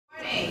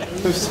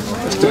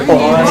Good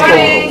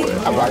morning.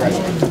 All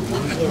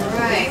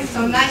right,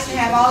 so nice to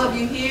have all of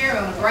you here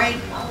on a bright,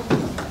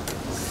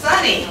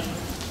 sunny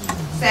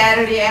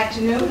Saturday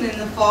afternoon in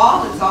the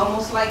fall. It's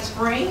almost like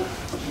spring.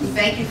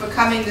 Thank you for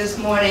coming this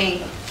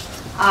morning.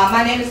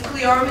 My name is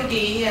Cleora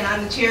McGee, and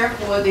I'm the chair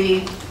for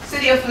the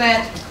City of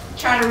Flint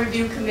Charter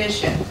Review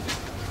Commission.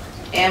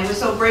 And we're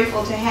so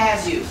grateful to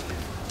have you.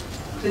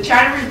 The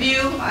Charter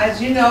Review,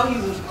 as you know,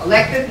 you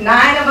elected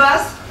 9 of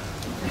us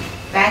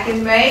back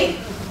in May.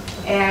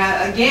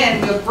 And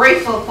again, we're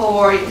grateful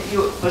for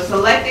you for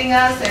selecting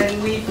us,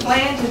 and we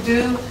plan to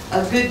do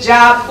a good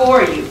job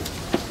for you.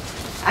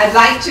 I'd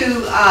like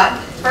to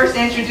first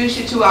introduce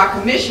you to our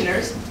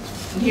commissioners.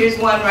 And here's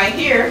one right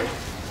here.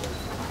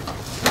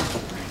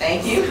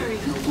 Thank you.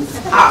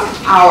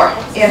 Our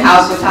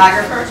in-house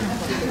photographer,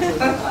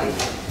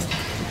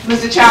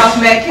 Mr. Charles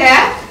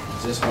Metcalf.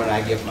 Is this when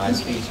I give my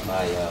speech,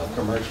 my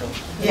commercial?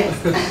 Yes.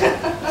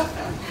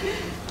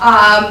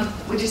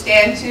 Would you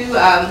stand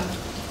to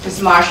Ms.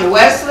 Marsha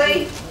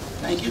Wesley?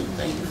 Thank you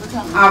for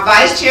coming. Our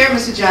Vice Chair,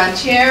 Mr. John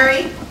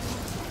Cherry.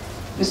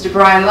 Mr.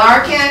 Brian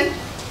Larkin.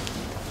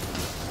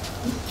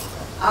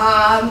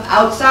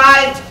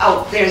 Outside,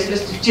 oh, there's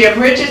Mr. Jim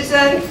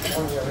Richardson.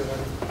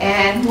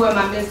 And who am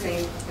I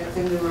missing that's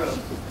in the room?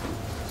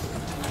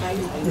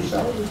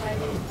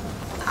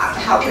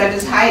 How can I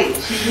miss Heidi?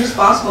 She's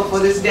responsible for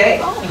this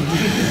day.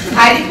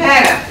 Heidi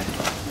Panna.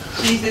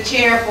 She's the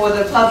chair for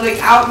the Public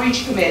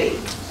Outreach Committee.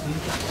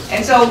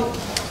 And so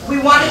we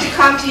wanted to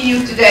come to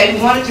you today.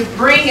 We wanted to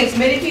bring as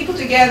many people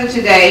together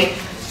today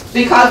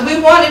because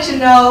we wanted to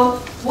know,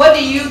 what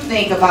do you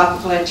think about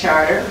the Flint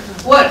Charter?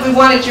 We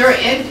wanted your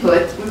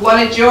input. We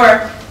wanted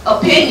your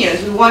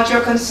opinions. We want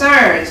your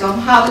concerns on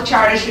how the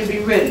charter should be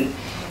written.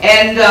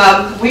 And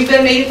we've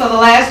been meeting for the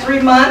last 3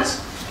 months.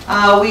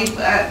 We've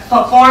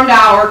formed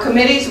our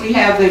committees. We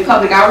have the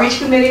Public Outreach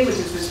Committee, which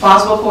is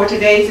responsible for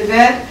today's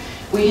event.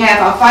 We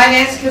have our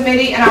Finance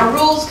Committee and our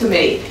Rules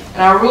Committee.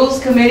 And our Rules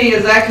Committee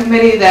is that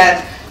committee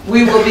that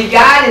we will be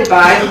guided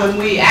by when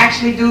we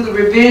actually do the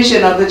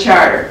revision of the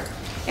charter.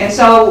 And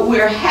so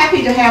we're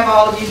happy to have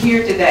all of you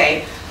here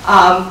today.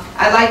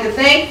 I'd like to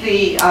thank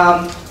the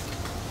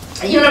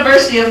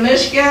University of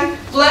Michigan,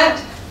 Flint,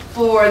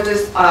 for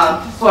this,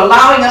 for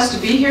allowing us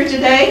to be here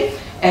today,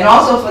 and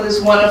also for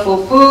this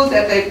wonderful food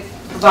that they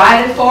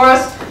provided for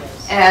us.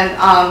 And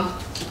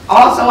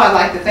also I'd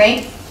like to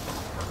thank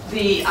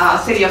the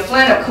City of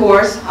Flint, of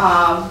course,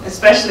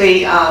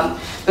 especially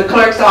the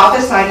clerk's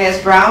office,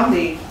 Inez Brown,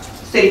 the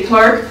city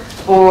clerk,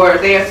 for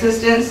their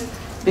assistance,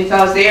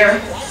 because they're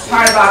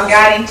part of our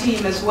guiding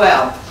team as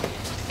well.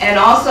 And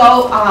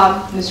also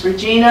Ms.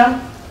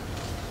 Regina,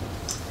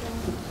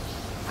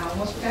 I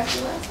almost forgot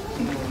your last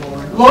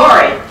name.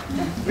 Lori.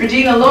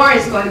 Regina Lori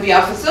is going to be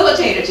our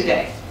facilitator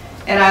today.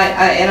 And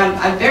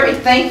I'm very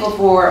thankful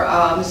for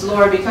Ms.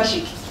 Lori, because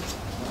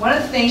one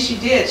of the things she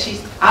did,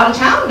 she's out of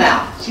town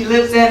now. She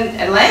lives in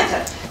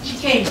Atlanta. She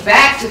came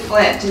back to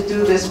Flint to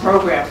do this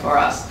program for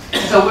us.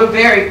 So we're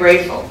very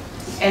grateful.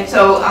 And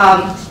so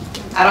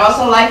I'd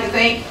also like to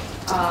thank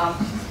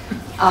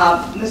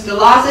Mr.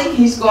 Lossing.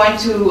 He's going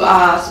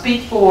to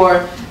speak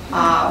for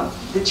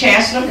the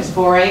Chancellor, Ms.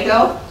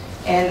 Borrego,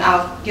 and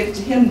I'll give it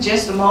to him in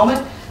just a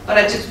moment. But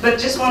I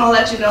just want to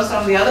let you know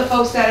some of the other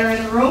folks that are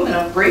in the room, and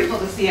I'm grateful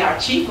to see our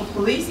Chief of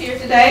Police here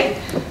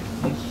today.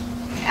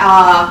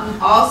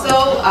 Also,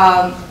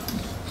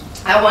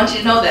 I want you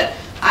to know that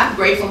I'm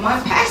grateful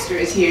my pastor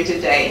is here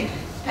today,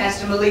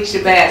 Pastor Malik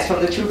Shabazz from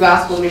the True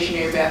Gospel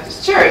Missionary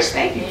Baptist Church.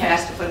 Thank you,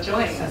 Pastor, for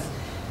joining us.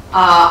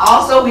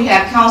 Also, we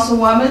have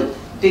Councilwoman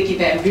Vicki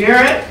Van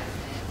Buren.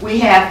 We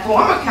have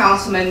former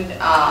Councilman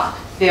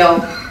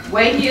Dale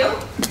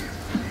Wayhill.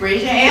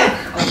 Raise your hand,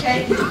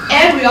 okay?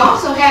 And we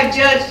also have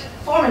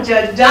former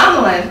Judge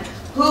Donlin,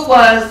 who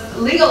was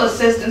legal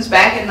assistant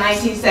back in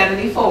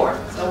 1974.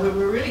 So we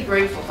were really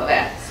grateful for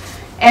that.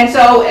 And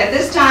so at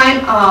this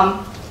time,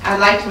 I'd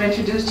like to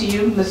introduce to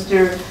you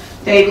Mr.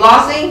 Dave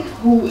Lossing,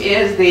 who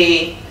is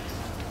the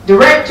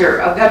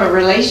Director of Government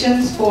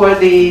Relations for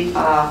the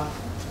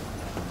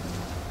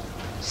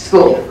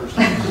school.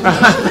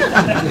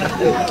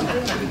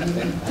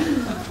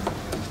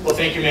 Well,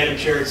 thank you, Madam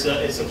Chair.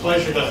 It's a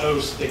pleasure to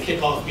host the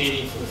kickoff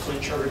meeting for the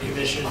Flint Charter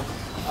Commission.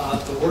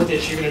 The work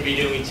that you're going to be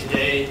doing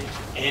today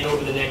and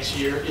over the next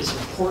year is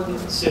important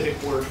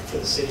civic work for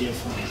the City of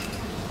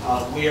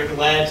Flint. We are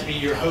glad to be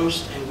your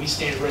host, and we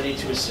stand ready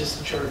to assist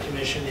the Charter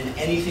Commission in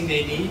anything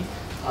they need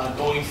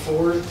going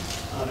forward,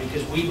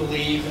 because we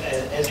believe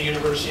as a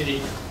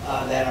university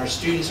that our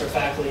students, our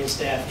faculty, and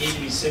staff need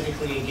to be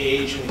civically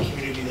engaged in the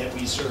community that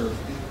we serve.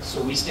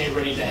 So we stand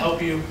ready to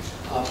help you.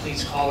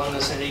 Please call on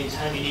us at any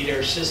time you need our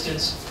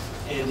assistance.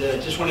 And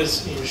just want to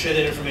share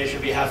that information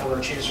on behalf of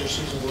our Chancellor,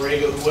 Susan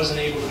Borrego, who wasn't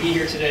able to be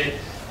here today,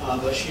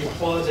 but she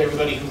applauds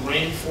everybody who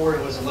ran for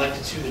and was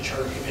elected to the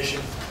Charter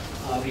Commission,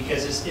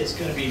 because it's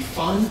going to be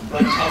fun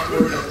but tough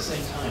work at the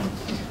same time,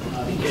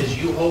 because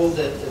you hold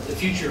the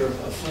future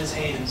of Flint's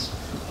hands,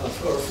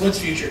 or Flint's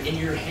future in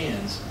your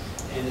hands.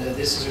 and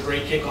this is a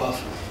great kickoff.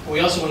 We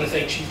also want to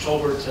thank Chief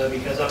Tolbert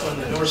because up on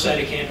the north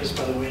side of campus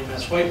by the William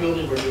S. White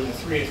Building, we're doing a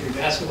 3-on-3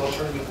 basketball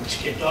tournament, which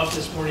kicked off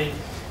this morning.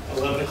 At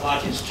 11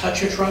 o'clock is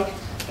Touch a Truck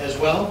as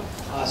well.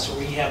 So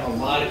we have a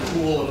lot of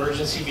cool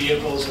emergency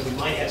vehicles, and we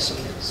might have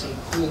some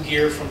cool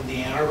gear from the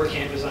Ann Arbor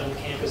campus on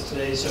campus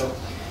today. So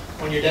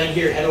when you're done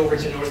here, head over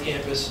to North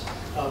Campus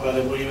by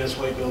the William S.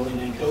 White Building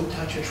and go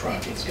touch a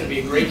truck. It's going to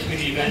be a great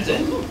community event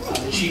that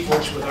the chief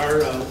works with our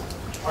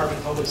Department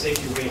of Public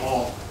Safety, Ray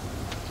Hall,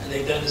 and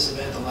they've done this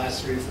event the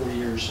last 3 or 4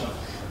 years. So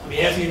on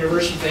behalf of the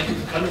university, thank you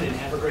for coming and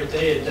have a great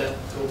day, and go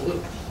blue.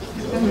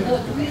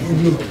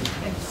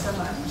 Thank you so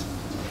much.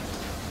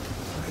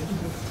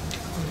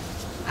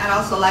 I'd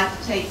also like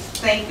to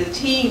thank the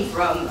team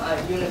from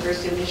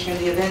University of Michigan,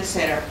 the Event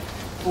Center,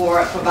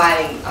 for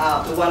providing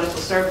the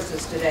wonderful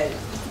services today.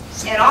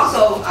 And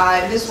also,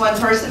 this one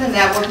person, and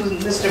that was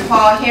Mr.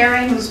 Paul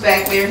Herring, who's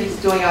back there. He's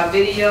doing our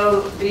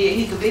video.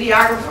 He's the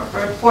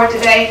videographer for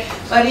today,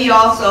 but he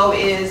also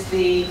is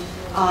the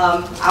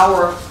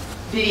our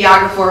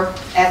videographer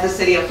at the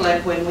City of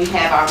Flint when we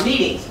have our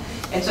meetings.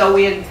 And so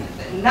we,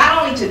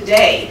 not only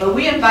today, but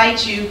we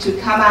invite you to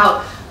come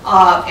out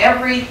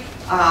every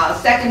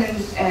second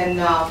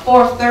and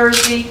fourth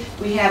Thursday.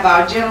 We have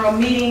our general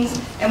meetings,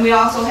 and we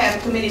also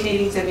have committee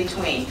meetings in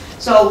between.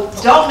 So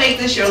don't make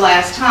this your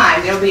last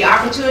time. There will be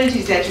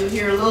opportunities that you'll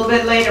hear a little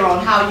bit later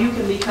on how you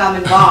can become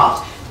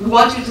involved. We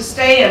want you to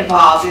stay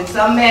involved in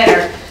some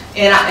manner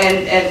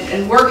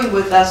in working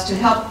with us to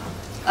help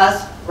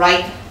us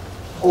write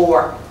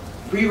or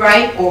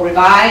rewrite or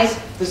revise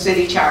the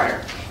city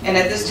charter. And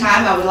at this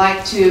time, I would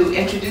like to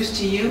introduce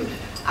to you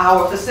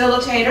our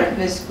facilitator,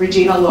 Ms.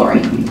 Regina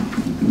Laurie.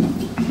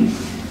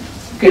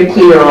 Could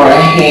clear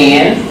a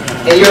hand,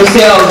 and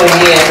yourselves a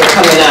hand for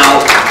coming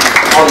out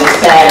on a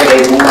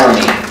Saturday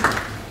morning.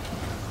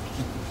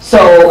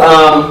 So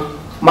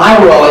my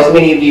role, as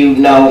many of you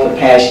know for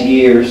past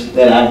years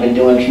that I've been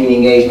doing community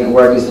engagement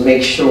work, is to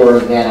make sure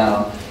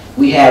that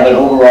we have an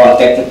overall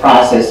effective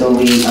process and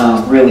we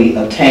really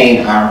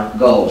obtain our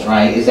goals,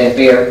 right? Is that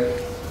fair?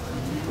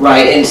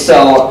 Right, and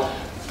so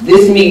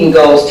this meeting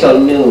goes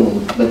till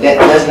noon, but that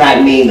does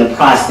not mean the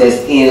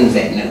process ends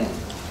at noon,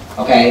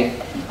 okay?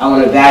 I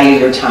want to value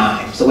your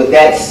time. So with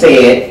that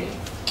said,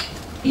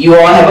 you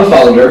all have a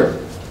folder,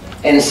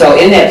 and so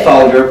in that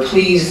folder,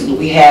 please,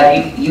 you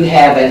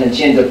have an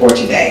agenda for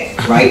today,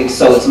 right?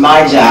 So it's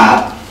my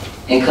job,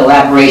 in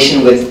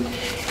collaboration with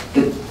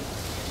the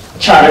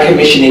Charter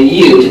Commission and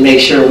you, to make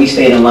sure we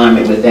stay in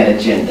alignment with that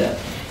agenda.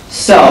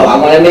 So I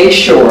want to make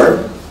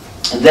sure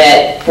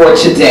that for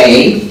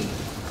today,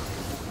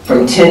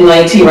 from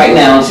 10:19 right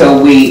now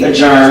until we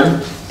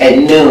adjourn at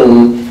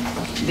noon,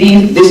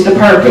 this is the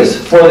purpose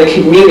for the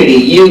community,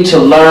 you to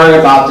learn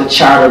about the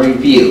charter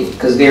review,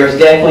 because there's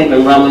definitely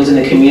been rumblings in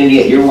the community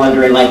that you're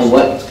wondering, like,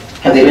 what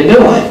have they been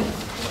doing,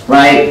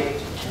 right?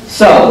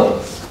 So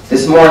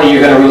this morning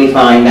you're going to really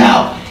find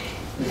out.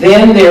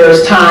 Then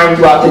there's time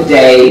throughout the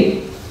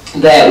day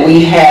that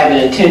we have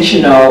an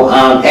intentional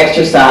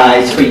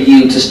exercise for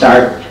you to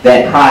start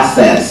that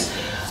process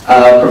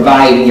of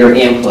providing your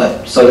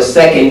input. So the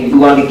second, we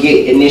want to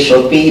get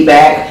initial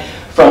feedback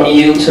from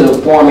you to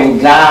inform and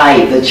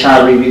guide the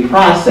charter review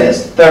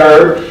process.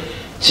 Third,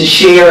 to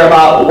share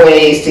about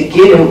ways to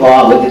get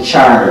involved with the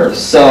charter.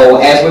 So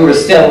as we were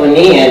settling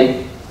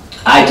in,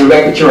 I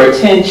directed your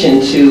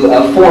attention to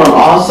a form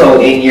also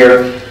in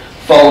your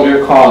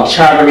folder called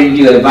Charter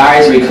Review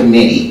Advisory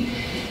Committee,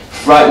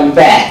 front and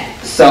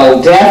back. So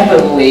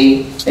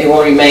definitely they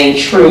will remain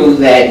true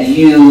that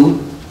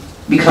you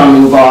become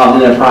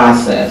involved in the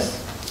process.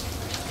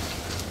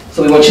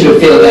 So we want you to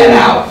fill that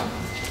out.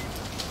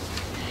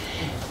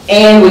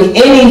 And with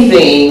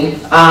anything,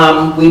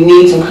 we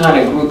need some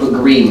kind of group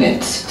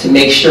agreement to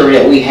make sure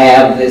that we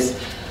have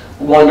this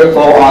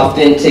wonderful,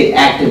 authentic,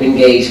 active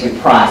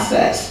engagement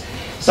process.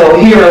 So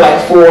here are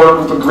like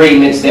 4 group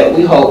agreements that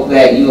we hope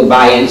that you will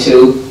buy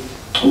into.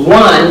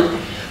 1,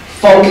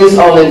 focus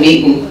on the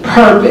meeting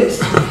purpose.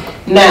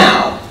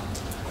 Now,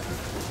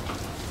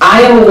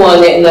 I am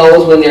one that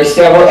knows when there's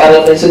several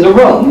elephants in the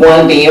room,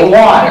 one being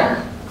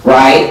water,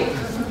 right?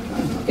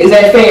 Is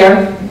that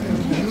fair?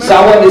 So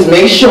I want to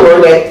make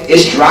sure that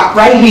it's dropped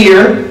right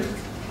here,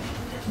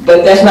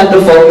 but that's not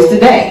the focus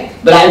today.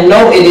 But I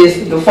know it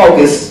is the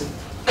focus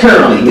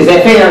currently. Is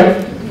that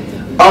fair?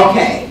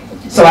 Okay.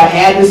 So I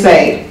had to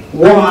say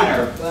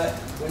water, but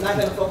we're not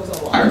going to focus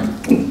on water.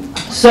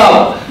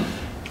 So,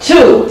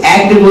 2,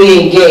 actively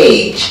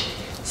engage.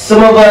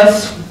 Some of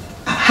us,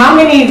 how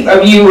many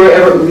of you were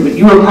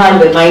part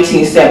of the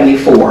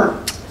 1974?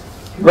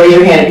 Raise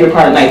your hand if you're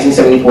part of the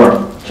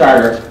 1974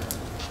 charter.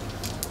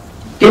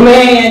 Give me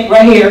a hand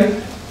right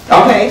here.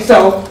 Okay,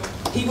 so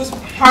he was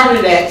part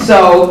of that.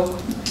 So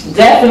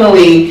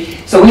definitely,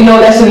 so we know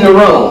that's in the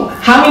room.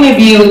 How many of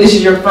you, this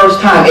is your first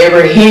time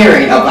ever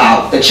hearing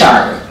about the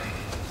charter?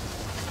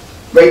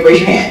 Raise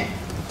your hand.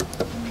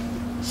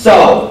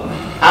 So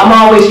I'm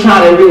always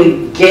trying to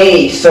really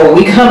gauge. So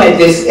we come at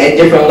this at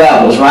different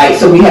levels, right?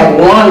 So we have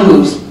one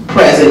who's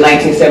present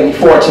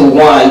 1974 to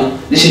one,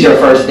 this is your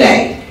first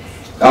day.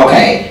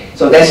 Okay.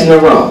 So that's in the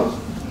room.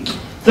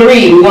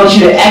 3, we want you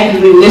to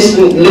actively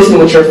listen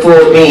with your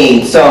full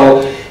being.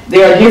 So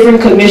there are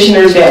different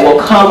commissioners that will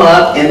come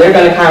up and they're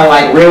going to kind of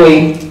like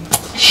really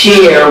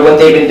share what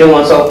they've been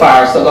doing so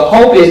far. So the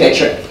hope is that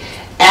you're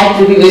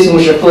actively listening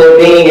with your full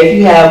being. If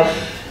you have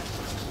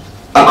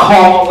a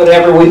call,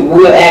 whatever,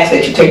 we'll ask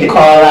that you take the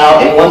call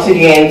out. And once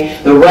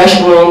again, the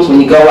restrooms,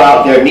 when you go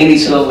out, they're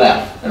immediately to the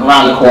left and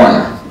around the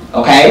corner.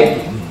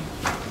 Okay?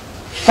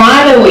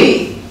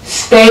 Finally,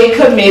 stay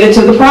committed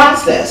to the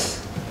process.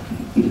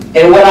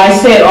 And what I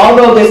said,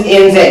 although this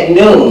ends at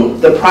noon,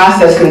 the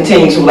process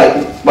continues for like,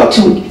 what,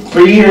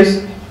 2-3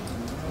 years?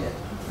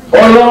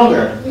 Or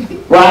longer,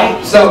 right?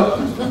 So,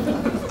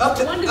 up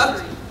to 1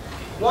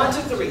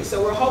 to 3.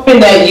 So we're hoping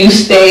that you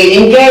stay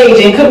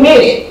engaged and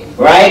committed,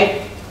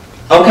 right?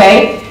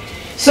 Okay?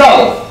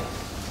 So,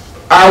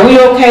 are we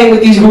okay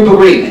with these group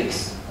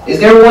agreements? Is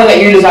there one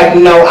that you're just like,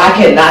 no, I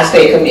cannot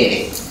stay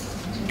committed?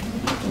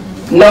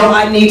 No,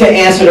 I need to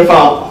answer the phone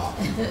call.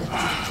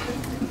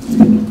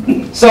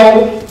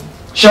 So,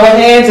 show of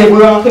hands, if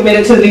we're all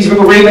committed to these group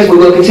agreements, we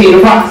will continue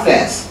the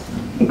process.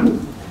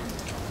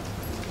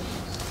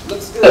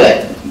 Looks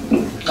good.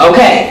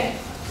 Okay.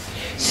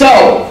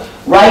 So,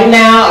 right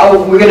now,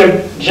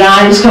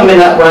 John's coming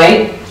up,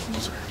 right?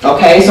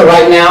 Okay, so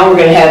right now we're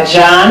going to have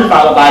John,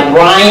 followed by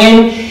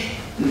Brian,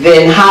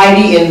 then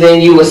Heidi, and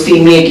then you will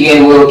see me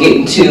again. We'll get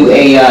into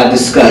a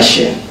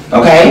discussion.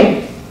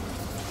 Okay?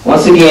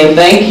 Once again,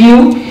 thank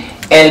you.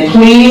 And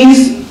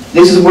please,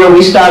 this is where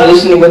we start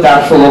listening with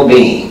our full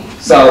being.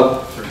 So,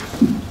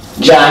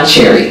 John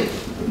Cherry.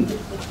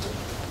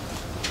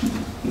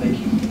 Thank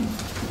you.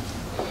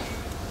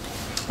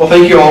 Well,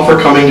 thank you all for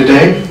coming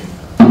today.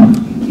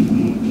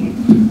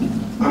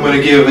 I'm going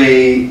to give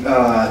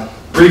a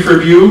brief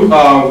review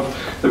of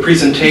the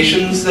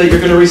presentations that you're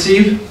going to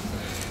receive,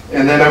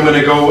 and then I'm going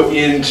to go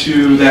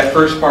into that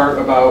first part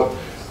about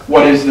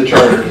what is the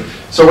charter.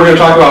 So we're going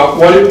to talk about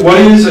what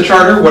is a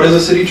charter, what is a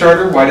city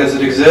charter, why does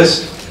it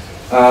exist,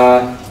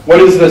 what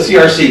is the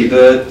CRC,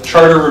 the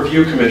Charter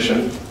Review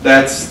Commission.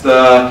 That's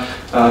the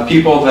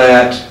people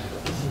that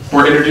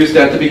were introduced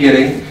at the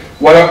beginning.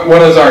 What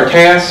is our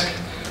task?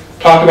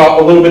 Talk about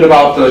a little bit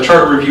about the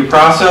charter review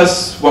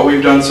process, what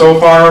we've done so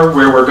far,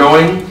 where we're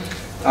going,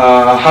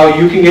 how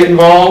you can get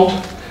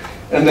involved,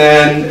 and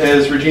then,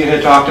 as Regina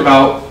had talked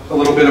about, a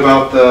little bit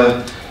about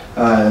the,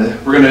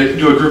 we're going to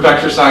do a group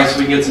exercise so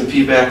we can get some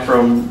feedback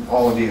from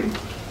all of you.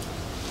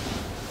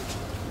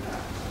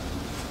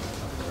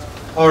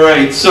 All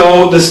right,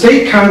 so the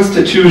state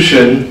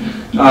constitution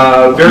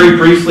very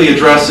briefly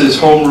addresses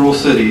home rule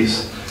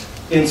cities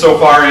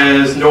insofar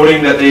as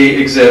noting that they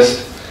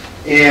exist,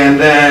 and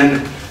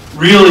then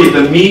really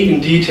the meat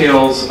and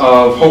details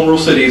of home rule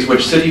cities,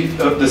 which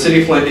the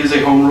city of Flint is a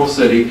home rule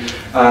city,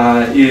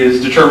 is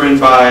determined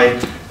by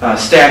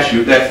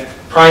statute. That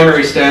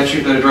primary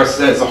statute that addresses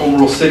that is the Home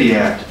Rule City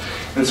Act.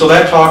 And so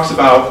that talks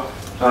about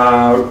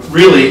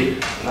really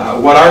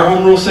what are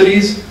home rule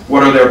cities,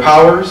 what are their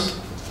powers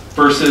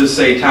versus,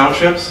 say,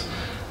 townships.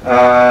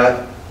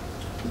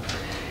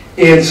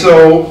 And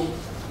so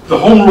the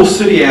Home Rule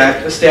City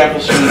Act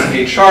establishes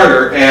a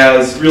charter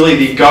as really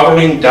the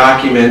governing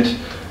document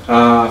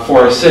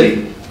for a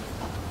city.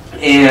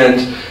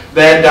 And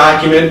that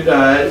document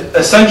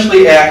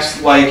essentially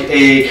acts like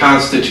a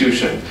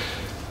constitution.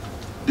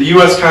 The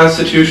U.S.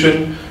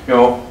 Constitution,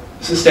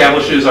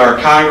 establishes our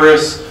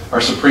Congress,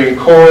 our Supreme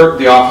Court,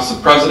 the office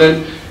of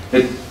President.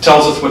 It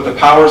tells us what the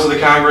powers of the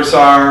Congress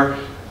are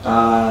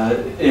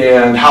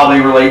and how they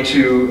relate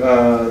to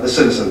the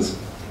citizens.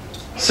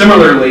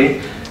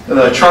 Similarly,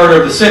 the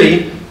Charter of the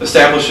City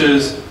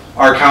establishes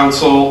our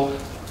council,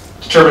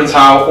 determines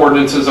how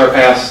ordinances are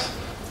passed,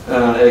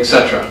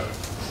 etc.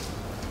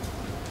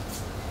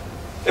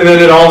 And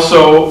then it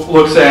also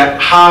looks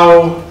at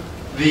how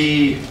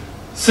the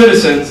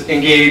citizens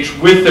engage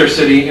with their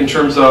city in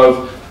terms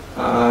of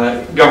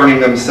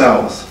governing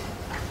themselves.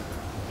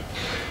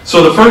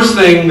 So the first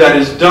thing that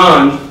is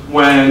done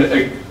when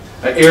an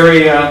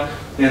area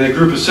and a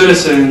group of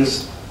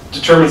citizens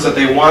determines that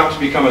they want to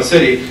become a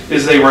city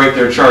is they write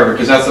their charter,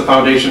 because that's the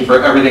foundation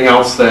for everything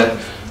else that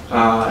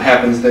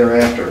happens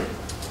thereafter.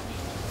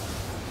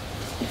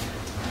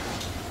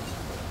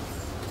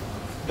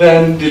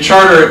 Then the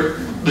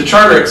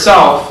charter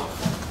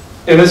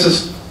itself, and this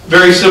is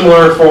very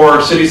similar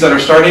for cities that are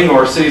starting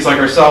or cities like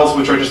ourselves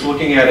which are just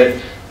looking at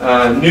it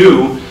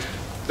new,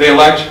 they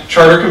elect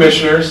charter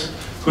commissioners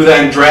who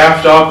then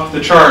draft up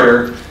the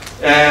charter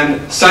and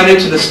send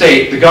it to the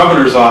state, the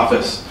governor's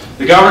office.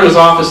 The governor's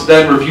office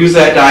then reviews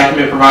that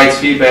document, provides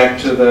feedback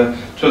to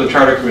the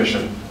charter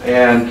commission.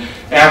 And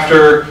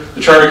after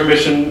the charter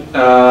commission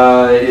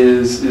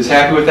is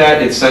happy with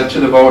that, it's sent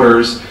to the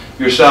voters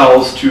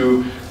yourselves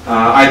to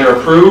either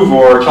approve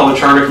or tell the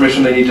charter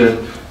commission they need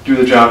to do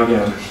the job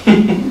again.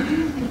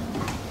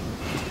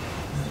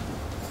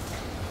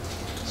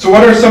 So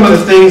what are some of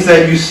the things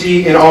that you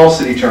see in all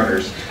city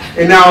charters?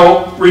 And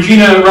now,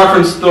 Regina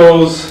referenced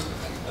those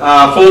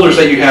folders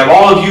that you have.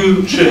 All of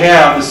you should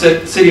have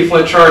the City of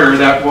Flint Charter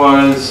that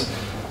was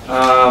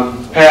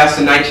passed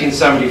in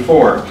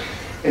 1974.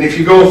 And if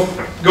you go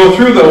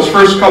through those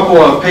first couple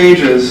of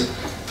pages,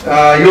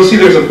 you'll see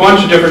there's a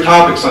bunch of different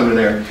topics under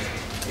there.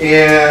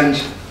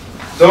 And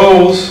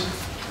those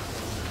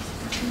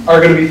are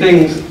going to be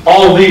things,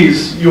 all of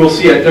these you will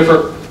see at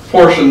different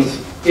portions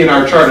in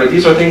our charter.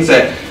 These are things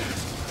that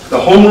the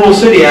Home Rule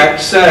City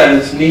Act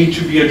says need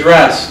to be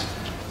addressed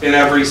in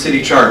every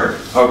city charter,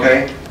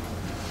 okay?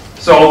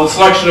 So the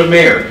selection of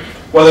mayor,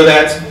 whether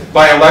that's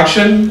by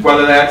election,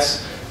 whether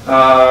that's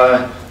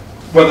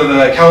whether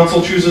the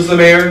council chooses the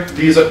mayor,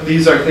 these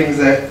are things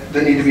that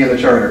need to be in the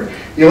charter.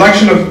 The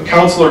election of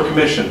council or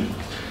commission.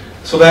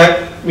 So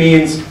that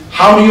means,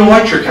 how do you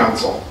elect your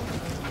council?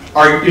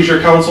 Is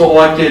your council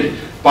elected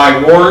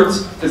by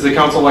wards? Is the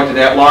council elected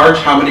at large?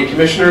 How many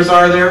commissioners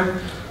are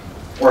there?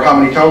 Or how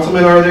many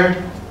councilmen are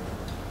there?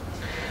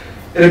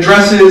 It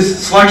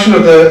addresses selection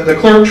of the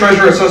clerk,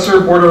 treasurer,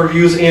 assessor, board of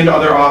reviews, and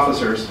other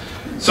officers.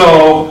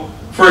 So,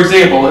 for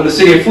example, in the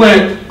city of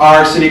Flint,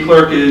 our city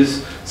clerk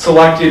is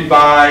selected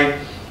by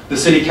the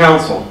city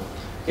council.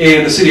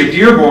 In the city of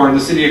Dearborn, the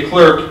city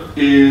clerk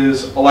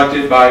is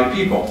elected by the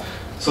people.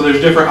 So there's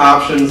different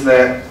options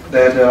that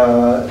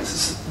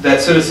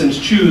citizens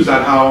choose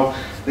on how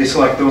they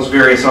select those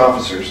various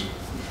officers.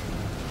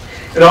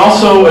 It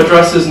also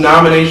addresses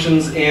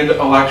nominations and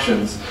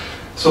elections.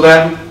 So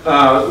that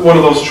one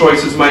of those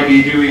choices might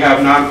be, do we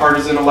have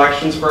nonpartisan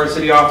elections for our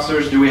city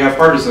officers? Do we have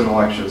partisan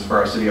elections for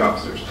our city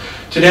officers?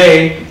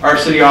 Today, our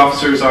city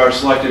officers are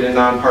selected in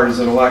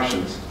nonpartisan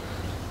elections.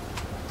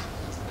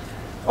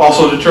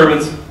 Also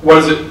determines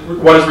what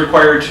is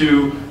required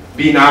to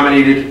be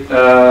nominated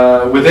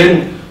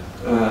within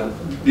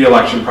the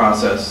election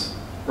process.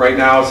 Right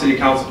now, a city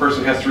council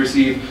person has to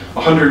receive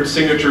 100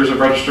 signatures of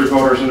registered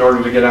voters in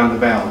order to get on the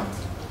ballot.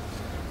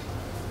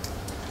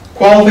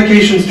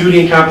 Qualifications,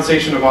 duty, and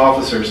compensation of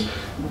officers,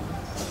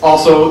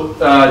 also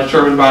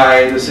determined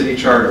by the city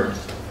charter.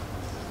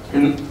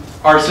 And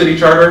our city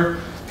charter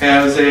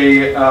has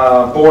a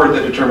board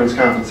that determines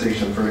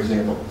compensation, for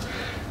example.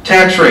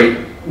 Tax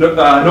rate.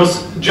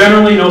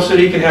 Generally, no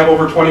city can have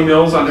over 20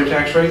 mills on their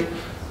tax rate.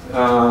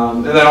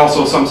 And then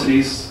also some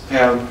cities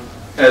have,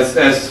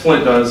 as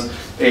Flint does,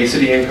 a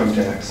city income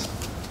tax.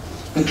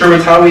 It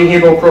determines how we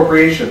handle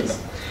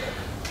appropriations,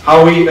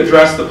 how we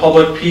address the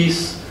public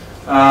peace,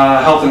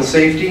 health and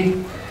safety,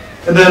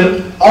 and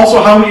then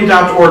also how we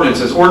adopt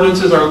ordinances.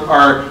 Ordinances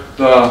are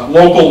the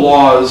local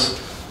laws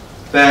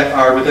that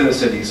are within the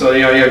city. So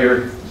you have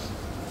your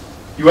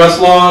U.S.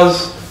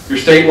 laws, your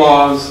state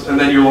laws, and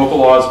then your local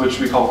laws, which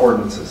we call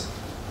ordinances.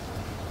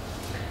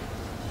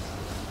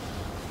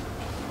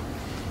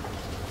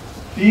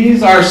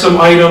 These are some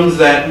items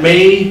that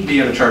may be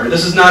in the charter.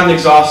 This is not an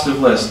exhaustive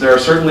list. There are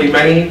certainly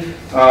many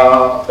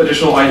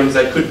additional items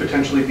that could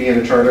potentially be in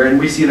the charter, and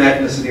we see that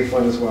in the city of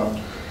Flint as well.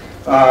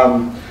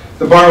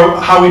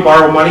 How we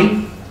borrow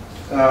money,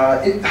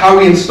 how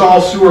we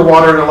install sewer,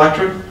 water, and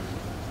electric,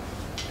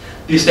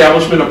 the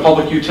establishment of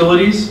public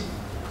utilities,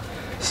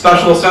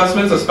 special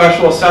assessments. A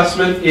special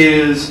assessment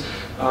is,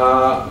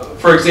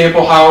 for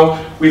example,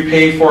 how we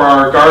pay for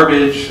our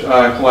garbage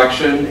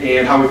collection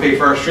and how we pay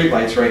for our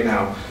streetlights right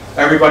now.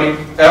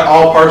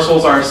 All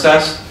parcels are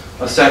assessed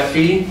a set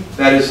fee.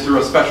 That is through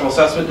a special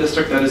assessment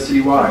district that is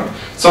citywide.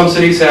 Some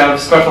cities have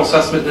special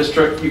assessment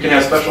district. You can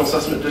have special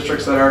assessment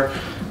districts that are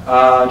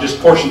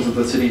just portions of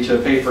the city to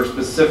pay for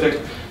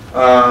specific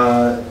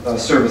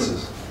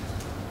services.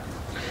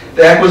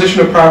 The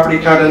acquisition of property,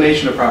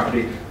 condemnation of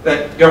property,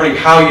 that governing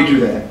how you do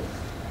that.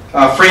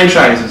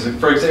 Franchises,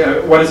 for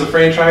example, what is a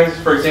franchise?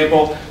 For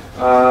example,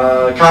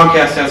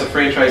 Comcast has a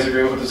franchise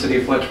agreement with the city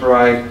of Flint to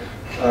provide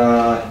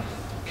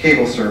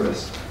cable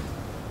service.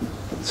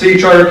 City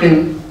charter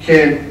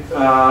can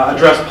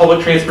address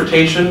public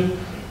transportation,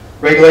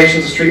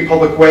 regulations of street and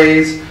public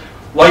ways,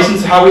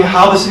 license, how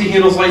the city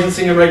handles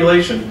licensing and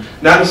regulation.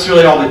 Not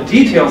necessarily all the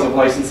details of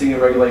licensing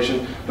and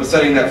regulation, but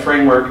setting that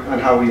framework on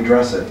how we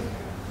address it.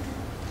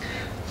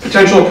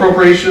 Potential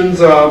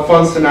appropriations of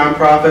funds to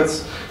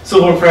nonprofits,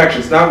 civil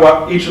infractions, not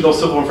what each of those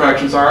civil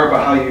infractions are,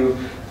 but how you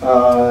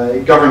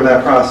govern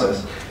that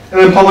process. And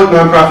then public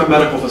nonprofit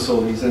medical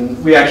facilities.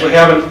 And we actually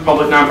have a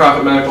public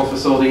nonprofit medical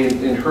facility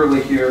in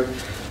Hurley here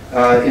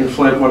in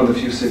Flint, one of the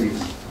few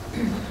cities.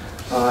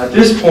 At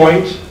this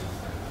point,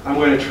 I'm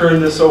going to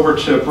turn this over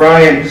to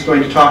Brian, who's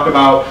going to talk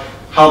about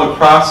how the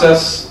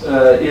process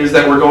is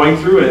that we're going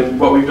through and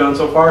what we've done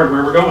so far and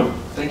where we're going.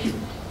 Thank you.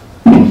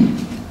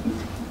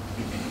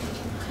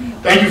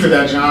 Thank you for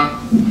that, John.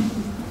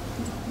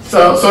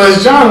 So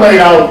as John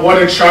laid out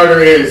what a charter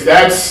is,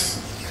 that's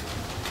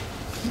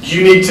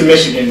unique to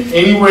Michigan.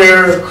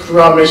 Anywhere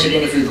throughout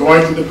Michigan, if you're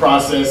going through the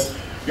process,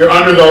 you're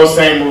under those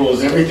same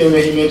rules. Everything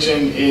that he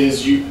mentioned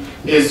is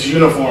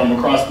uniform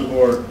across the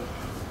board.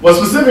 What's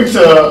specific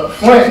to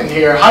Flint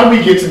here, how do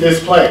we get to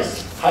this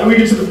place? How do we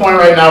get to the point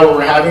right now where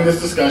we're having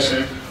this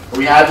discussion, where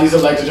we have these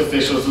elected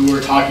officials who are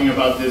talking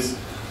about this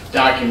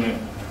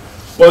document?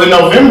 Well, in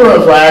November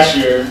of last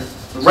year,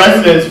 the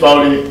residents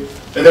voted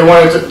that they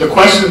wanted to,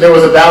 there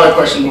was a ballot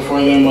question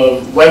before them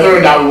of whether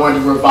or not we wanted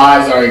to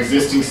revise our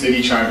existing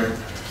city charter.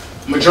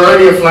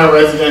 Majority of Flint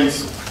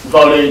residents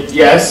voted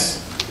yes,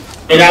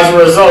 And as a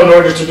result, in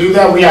order to do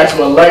that, we had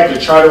to elect a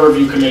charter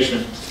review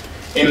commission.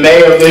 In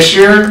May of this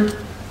year,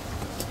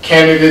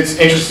 candidates,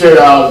 interested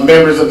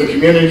members of the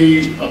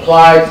community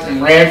applied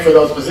and ran for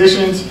those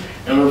positions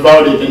and were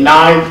voted.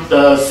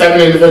 The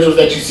 7 individuals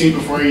that you see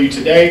before you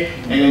today,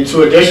 and then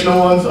 2 additional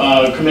ones,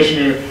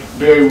 Commissioner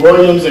Barry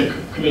Williams and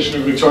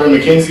Commissioner Victoria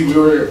McKenzie, we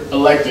were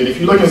elected. If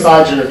you look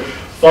inside your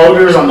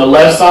folders on the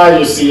left side,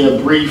 you'll see a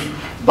brief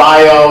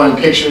bio and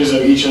pictures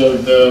of each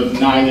of the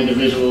 9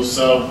 individuals.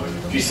 So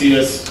if you see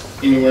us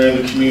anywhere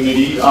in the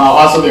community.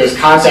 Also, there's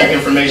contact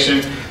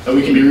information that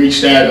we can be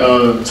reached at,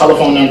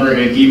 telephone number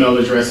and email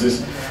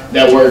addresses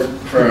that work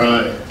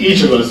for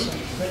each of us.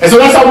 And so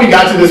that's how we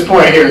got to this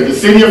point here. The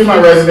City of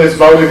Flint residents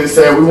voted and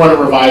said we want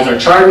to revise our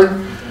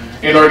charter.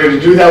 In order to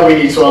do that, we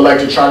need to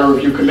elect a charter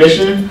review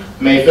commission.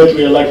 May 5th,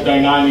 we elected our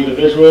 9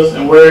 individuals,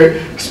 and we're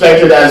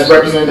expected as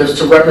representatives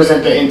to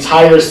represent the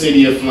entire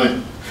City of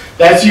Flint.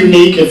 That's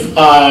unique. If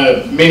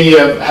many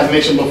have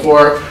mentioned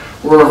before,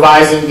 we're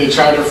revising the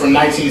charter from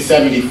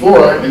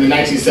 1974. In the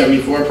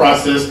 1974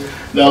 process,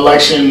 the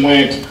election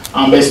went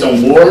based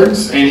on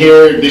wards, and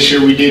here this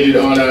year we did it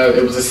on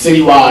it was a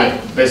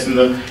citywide, based on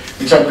the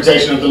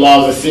interpretation of the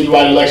law, as a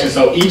citywide election.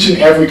 So each and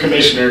every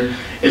commissioner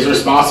is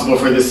responsible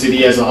for the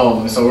city as a whole,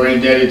 and so we're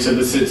indebted to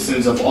the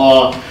citizens of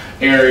all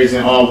areas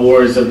and all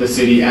wards of the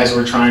city as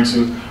we're trying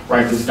to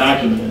write this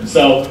document.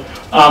 So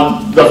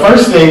the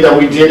first thing that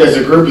we did as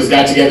a group is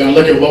got together and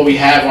look at what we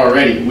have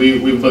already.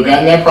 We've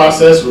begun that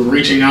process. We're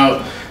reaching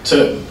out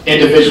to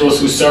individuals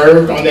who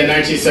served on that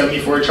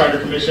 1974 Charter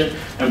Commission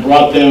and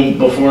brought them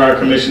before our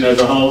commission as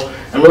a whole.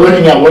 And we're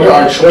looking at what are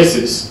our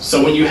choices.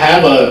 So when you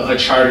have a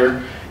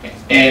charter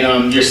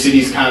and your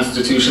city's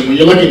constitution, when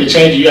you're looking to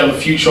change it, you have a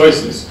few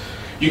choices.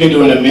 You can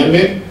do an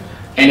amendment.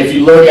 And if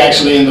you look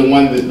actually in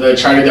the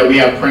charter that we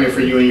have printed for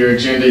you in your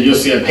agenda, you'll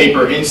see a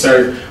paper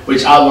insert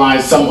which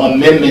outlines some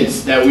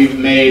amendments that we've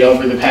made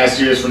over the past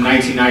years from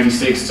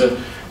 1996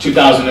 to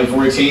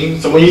 2014.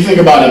 So when you think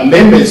about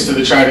amendments to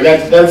the charter,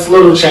 that's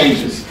little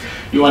changes.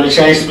 You want to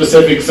change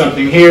specific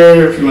something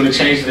here, if you want to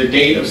change the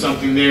date of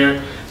something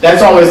there,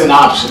 that's always an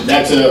option.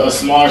 That's a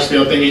smaller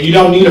scale thing, and you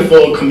don't need a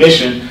full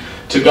commission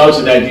to go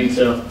to that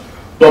detail.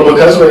 But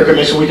because we're a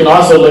commission, we can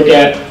also look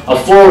at a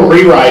full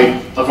rewrite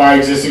of our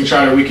existing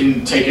charter. We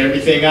can take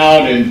everything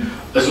out, and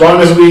as long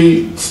as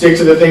we stick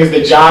to the things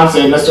that John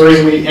said, and that's the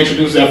reason we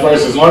introduced that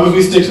first, as long as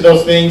we stick to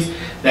those things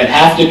that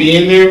have to be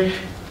in there,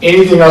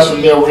 anything else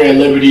from there we're at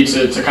liberty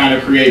to kind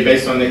of create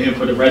based on the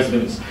input of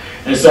residents.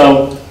 And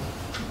so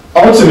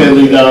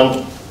ultimately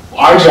though,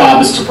 our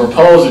job is to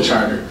propose a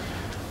charter.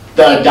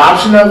 The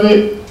adoption of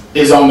it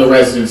is on the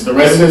residents. The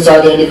residents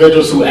are the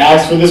individuals who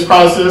ask for this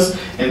process,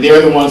 and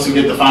they're the ones who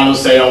get the final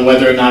say on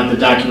whether or not the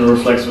document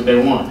reflects what they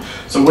want.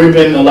 So we've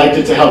been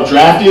elected to help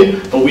draft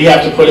it, but we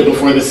have to put it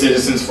before the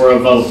citizens for a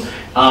vote.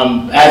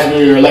 As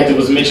we were elected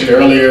was mentioned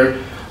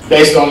earlier,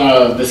 based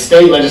on the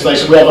state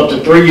legislation, we have up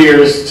to 3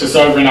 years to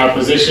serve in our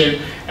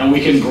position, and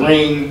we can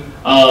bring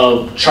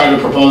a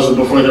charter proposal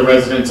before the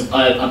residents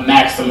a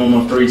maximum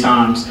of 3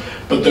 times.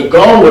 But the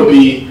goal would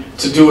be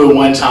to do it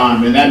one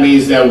time, and that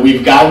means that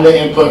we've gotten the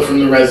input from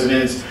the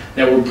residents,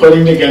 that we're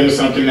putting together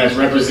something that's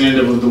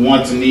representative of the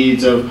wants and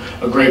needs of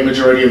a great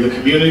majority of the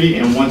community,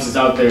 and once it's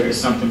out there, it's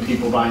something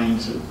people buy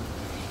into.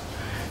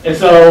 And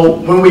so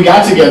when we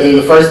got together,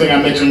 the first thing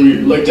I mentioned, we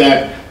looked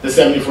at the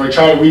 74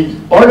 charter, we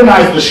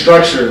organized the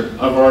structure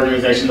of our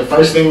organization. The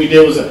first thing we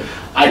did was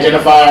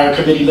identify our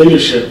committee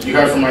leadership. You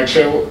heard from our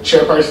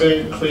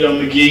chairperson,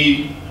 Cleo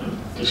McGee,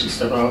 did she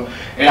step out?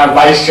 And our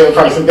vice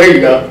chairperson, there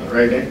you go,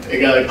 right there. They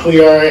got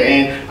Cleo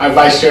and our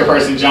vice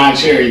chairperson, John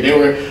Cherry. They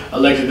were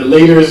elected the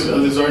leaders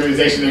of this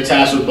organization. They're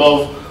tasked with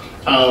both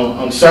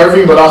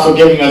serving, but also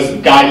giving us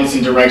guidance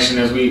and direction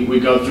as we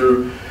go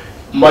through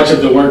much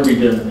of the work we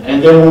did.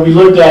 And then when we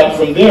looked at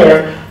from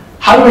there,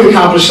 how do we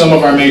accomplish some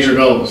of our major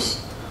goals?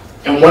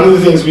 And one of the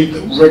things we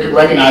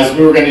recognized,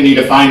 we were going to need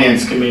a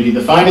finance committee.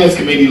 The finance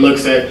committee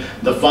looks at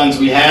the funds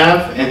we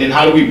have, and then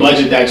how do we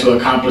budget that to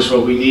accomplish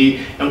what we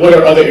need, and what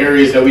are other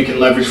areas that we can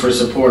leverage for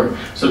support.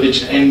 So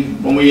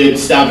and when we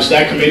established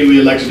that committee,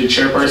 we elected a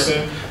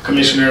chairperson.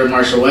 Commissioner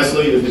Marshall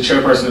Wesley is the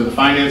chairperson of the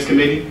finance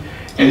committee.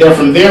 And then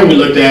from there, we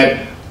looked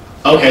at,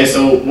 okay,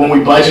 so when we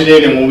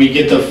budgeted and when we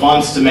get the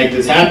funds to make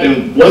this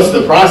happen, what's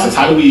the process?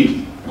 How do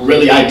we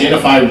really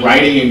identify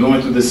writing and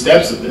going through the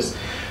steps of this?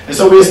 And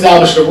so we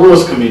established a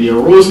rules committee. A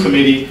rules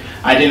committee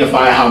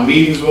identifies how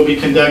meetings will be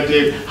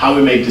conducted, how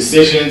we make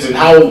decisions, and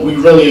how we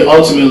really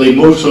ultimately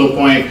move to a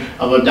point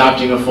of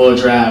adopting a full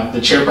draft. The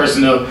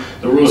chairperson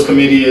of the rules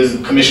committee is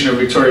Commissioner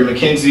Victoria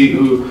McKenzie,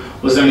 who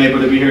was unable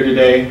to be here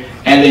today.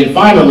 And then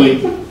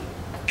finally,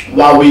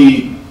 while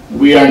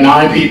we are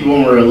 9 people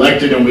and we're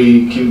elected and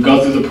we can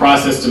go through the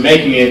process to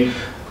making it,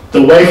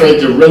 the way for it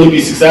to really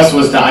be successful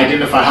is to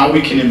identify how we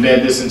can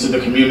embed this into the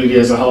community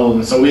as a whole.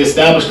 And so we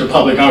established a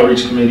public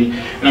outreach committee,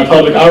 and our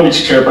public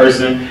outreach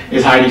chairperson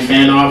is Heidi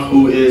Fanoff,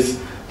 who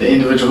is the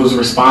individual who's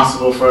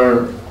responsible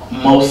for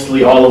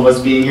mostly all of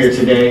us being here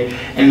today,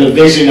 and the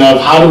vision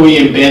of how do we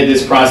embed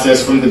this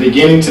process from the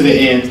beginning to the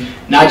end,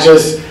 not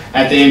just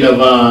at the end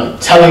of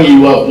telling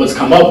you what's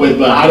come up with,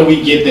 but how do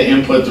we get the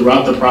input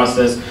throughout the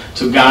process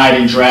to guide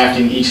and draft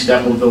in each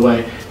step of the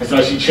way. And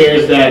so she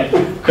chairs that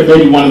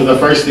committee. One of the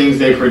first things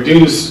they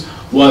produced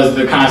was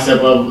the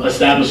concept of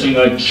establishing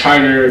a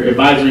charter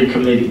advisory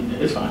committee.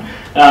 It's fine.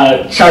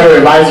 Charter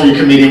advisory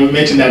committee. We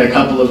mentioned that a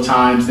couple of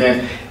times,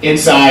 that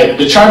inside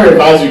the charter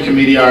advisory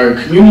committee are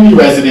community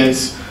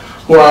residents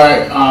who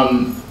are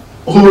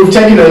who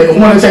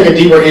want to take a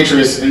deeper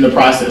interest in the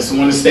process, who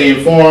want to stay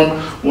informed,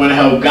 want to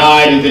help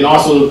guide, and then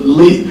also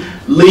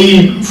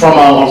lead from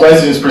a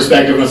resident's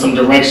perspective on some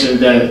direction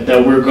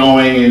that we're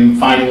going, and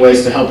finding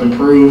ways to help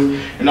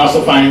improve, and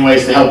also finding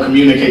ways to help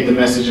communicate the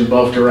message in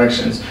both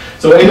directions.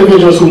 So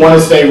individuals who want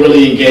to stay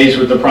really engaged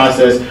with the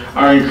process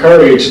are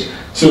encouraged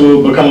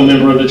to become a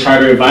member of the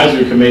Charter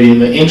Advisory Committee.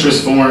 And the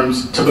interest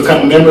forms, to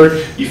become a member,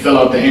 you fill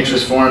out the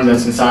interest form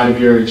that's inside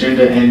of your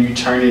agenda and you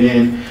turn it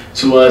in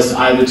to us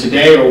either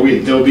today, or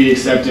they'll be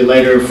accepted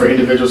later for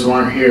individuals who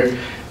aren't here.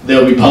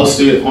 They'll be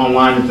posted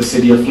online at the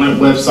City of Flint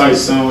website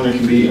soon. It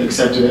can be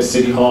accepted at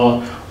City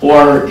Hall,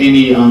 or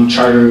any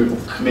charter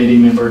committee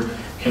member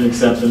can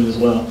accept them as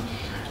well.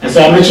 And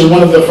so I mentioned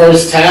one of the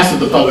first tasks of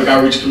the public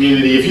outreach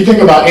community. If you think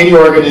about any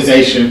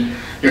organization,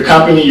 your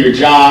company, your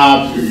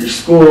job, your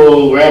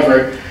school,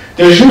 wherever,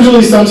 there's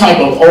usually some type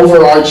of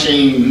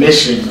overarching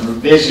mission or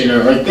vision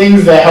or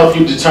things that help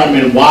you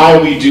determine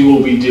why we do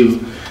what we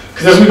do.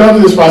 Because as we go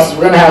through this process,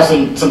 we're going to have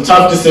some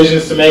tough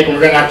decisions to make, and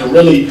we're going to have to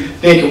really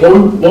think.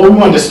 And what we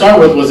wanted to start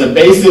with was a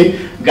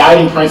basic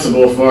guiding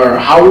principle for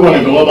how we want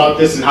to go about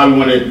this and how we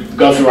want to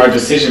go through our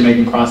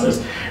decision-making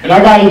process. And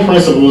our guiding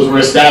principles were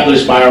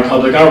established by our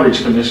Public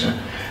Outreach Commission,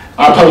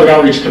 our Public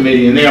Outreach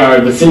Committee, and they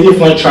are: the City of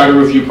Flint Charter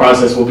Review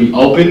process will be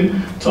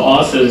open to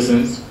all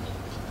citizens.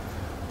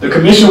 The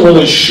Commission will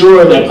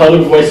ensure that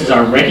public voices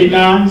are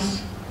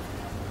recognized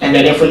and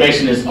that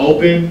information is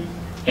open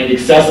and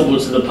accessible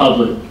to the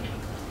public.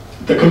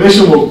 The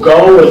Commission will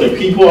go where the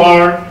people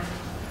are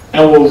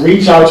and will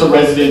reach out to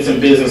residents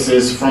and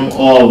businesses from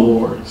all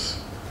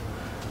wards.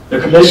 The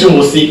Commission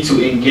will seek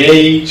to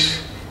engage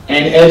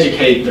and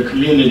educate the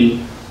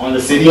community on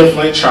the City of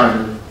Flint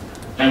Charter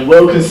and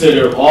will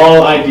consider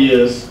all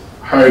ideas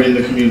heard in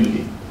the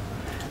community.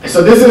 And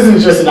so this isn't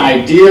just an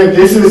idea,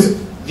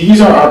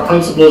 these are our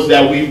principles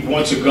that we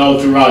want to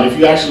go throughout. If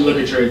you actually look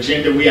at your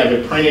agenda, we have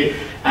it printed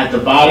at the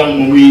bottom.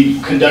 When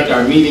we conduct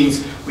our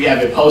meetings, we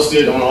have it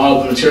posted on all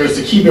of the materials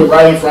to keep it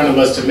right in front of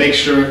us, to make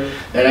sure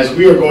that as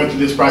we are going through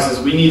this process,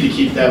 we need to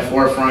keep that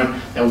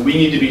forefront, that we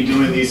need to be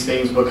doing these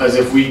things, because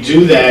if we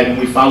do that and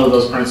we follow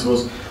those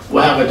principles,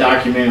 we'll have a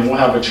document and we'll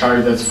have a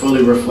charter that's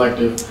fully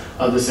reflective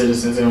of the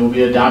citizens, and it will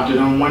be adopted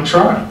on one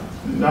try.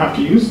 You don't have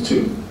to use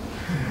two.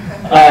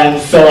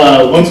 And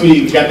so once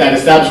we got that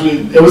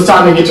established, it was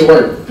time to get to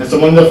work. And so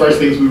one of the first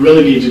things we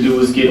really need to do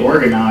was get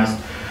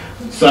organized.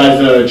 So as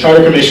a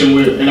Charter Commission,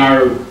 in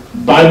our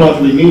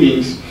bi-monthly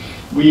meetings,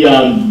 we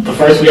had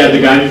the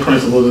guiding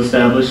principles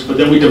established, but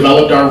then we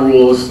developed our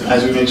rules.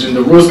 As we mentioned,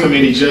 the Rules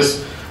Committee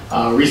just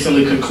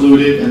recently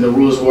concluded, and the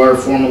rules were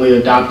formally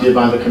adopted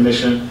by the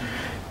Commission.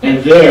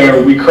 And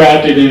there, we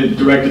crafted and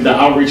directed the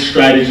outreach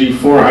strategy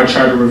for our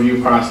charter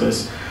review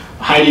process.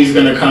 Heidi's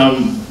going to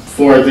come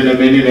forth in a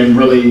minute and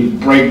really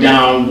break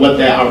down what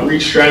that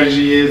outreach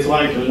strategy is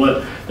like and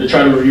what the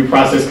charter review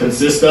process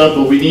consists of.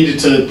 But we needed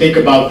to think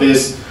about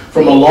this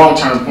from a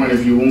long-term point of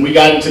view. When we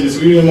got into this,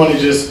 we didn't want to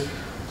just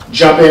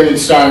jump in and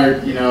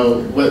start,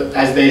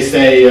 as they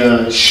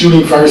say,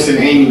 shooting first and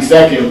aiming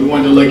second. We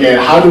wanted to look at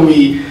how do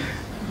we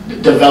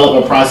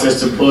develop a process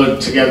to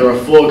put together a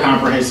full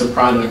comprehensive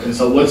product. And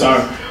so what's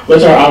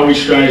our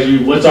outreach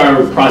strategy? What's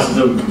our process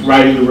of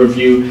writing the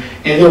review?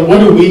 And then what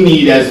do we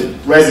need as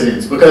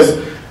residents?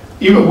 Because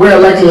even we're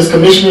elected as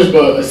commissioners,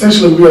 but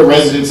essentially we are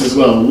residents as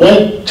well.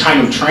 What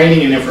kind of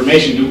training and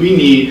information do we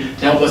need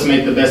to help us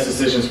make the best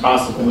decisions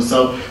possible? And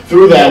so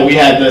through that, we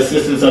had the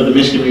assistance of the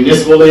Michigan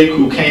Municipal League,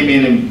 who came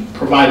in and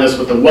provided us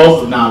with a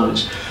wealth of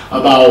knowledge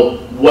about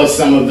what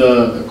some of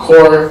the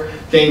core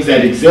things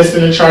that exist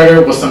in the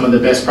charter, what some of the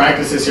best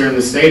practices here in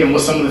the state, and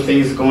what some of the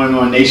things going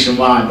on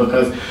nationwide,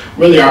 because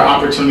really our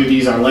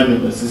opportunities are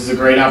limitless. This is a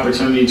great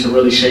opportunity to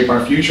really shape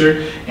our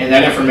future, and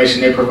that information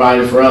they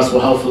provided for us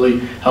will hopefully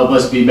help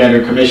us be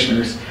better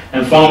commissioners.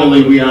 And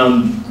finally, we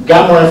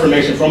got more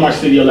information from our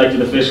city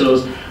elected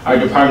officials, our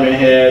department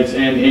heads,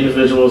 and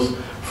individuals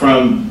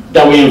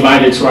that we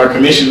invited to our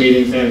commission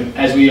meetings. And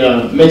as we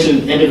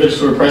mentioned, individuals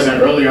who were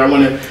present earlier, I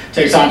want to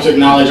take time to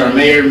acknowledge our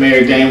mayor,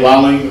 Mayor Dane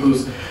Walling,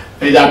 who's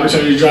made the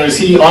opportunity to join us.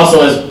 He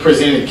also, as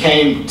presented,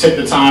 took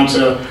the time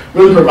to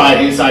really provide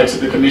insight to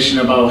the commission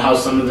about how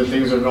some of the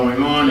things are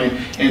going on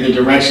and the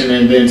direction,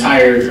 and the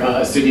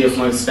entire City of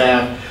Flint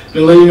staff has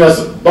been leading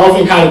us both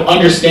in kind of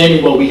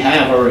understanding what we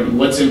have already,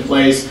 what's in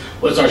place,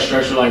 what's our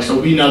structure like, so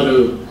we know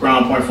the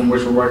ground point from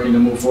which we're working to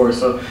move forward.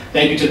 So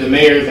thank you to the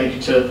mayor, thank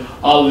you to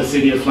all of the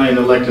City of Flint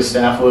elected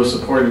staff who have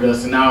supported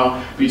us. And now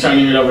I'll be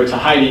turning it over to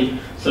Heidi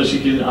so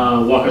she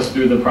can walk us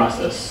through the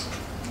process.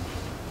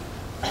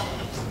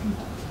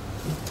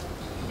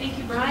 Thank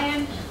you,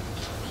 Brian.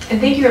 And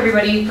thank you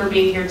everybody for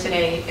being here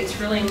today. It's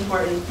really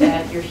important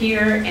that you're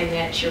here and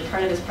that you're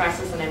part of this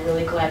process, and I'm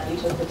really glad that you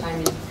took the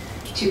time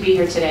to be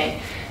here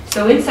today.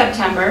 So in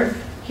September,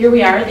 here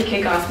we are at the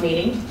kickoff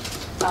meeting.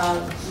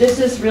 This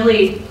is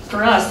really,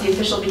 for us, the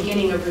official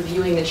beginning of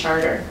reviewing the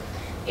charter.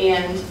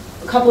 And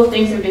a couple of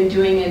things we've been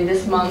doing in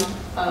this month,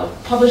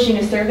 publishing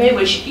a survey,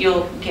 which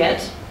you'll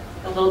get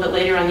a little bit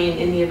later on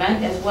in the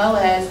event, as well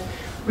as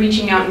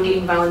reaching out and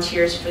getting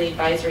volunteers for the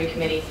advisory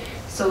committee.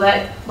 So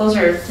those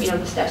are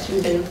the steps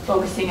we've been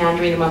focusing on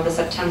during the month of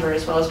September,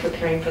 as well as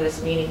preparing for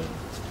this meeting.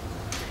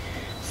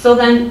 So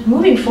then,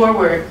 moving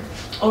forward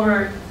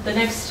over the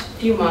next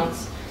few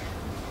months,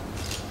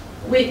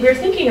 we're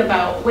thinking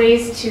about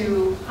ways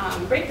to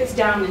break this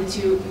down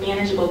into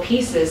manageable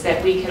pieces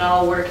that we could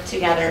all work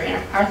together.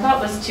 And our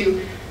thought was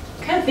to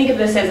kind of think of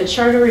this as a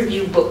charter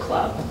review book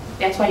club.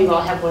 That's why you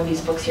all have one of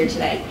these books here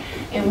today.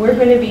 And we're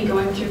going to be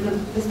going through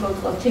this book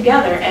club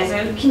together as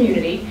a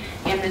community,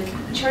 and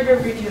the Charter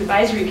Review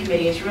Advisory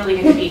Committee is really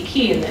going to be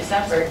key in this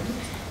effort.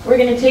 We're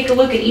going to take a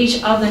look at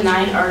each of the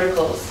 9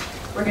 articles.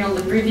 We're going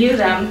to review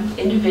them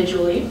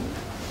individually,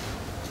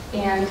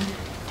 and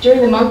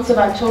during the months of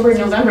October and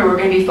November, we're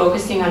going to be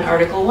focusing on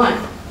Article 1.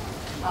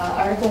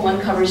 Article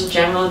 1 covers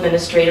general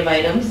administrative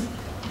items.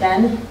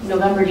 Then,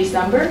 November,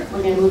 December,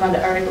 we're going to move on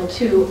to Article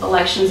 2,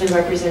 elections and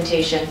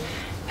representation.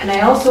 And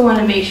I also want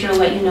to make sure to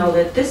let you know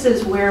that this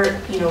is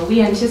where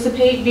we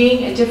anticipate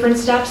being at different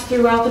steps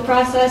throughout the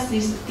process.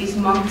 These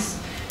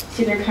months,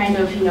 see, they're kind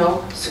of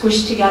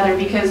squished together,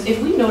 because if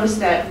we notice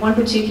that one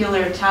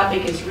particular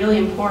topic is really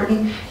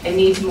important and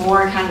needs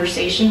more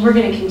conversation, we're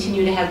going to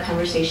continue to have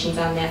conversations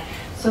on that.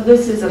 So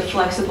this is a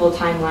flexible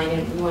timeline,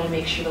 and we want to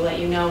make sure to let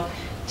you know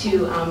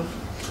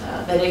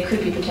that it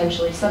could be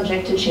potentially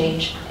subject to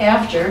change.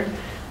 After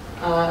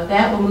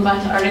that, we'll move on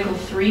to Article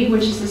 3,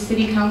 which is the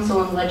City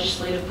Council and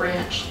Legislative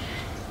Branch.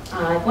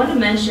 I want to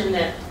mention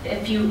that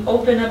if you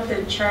open up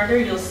the charter,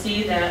 you'll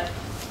see that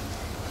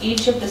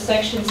each of the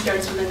sections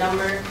starts with a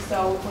number.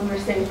 So when we're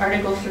saying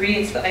Article 3,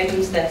 it's the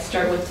items that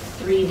start with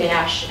 3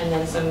 dash and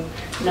then some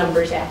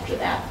numbers after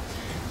that.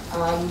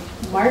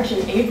 March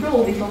and April,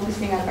 we'll be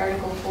focusing on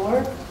Article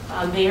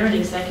 4, Mayor and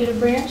Executive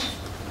Branch.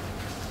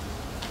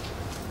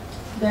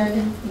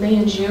 Then May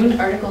and June,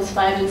 Articles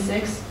 5 and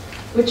 6,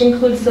 which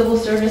includes civil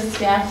service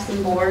staffs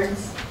and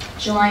boards.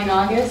 July and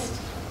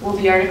August will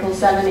be Articles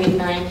 7, 8,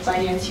 9,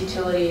 finance,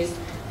 utilities,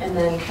 and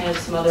then kind of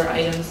some other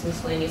items,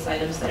 miscellaneous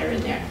items that are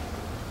in there.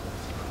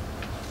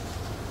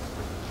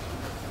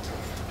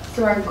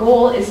 So our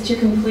goal is to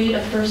complete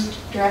a first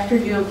draft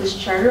review of this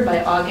charter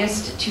by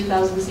August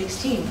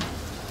 2016.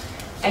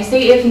 I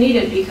say if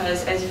needed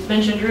because, as you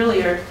mentioned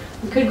earlier,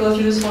 we could go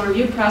through this whole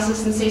review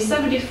process and say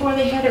 74,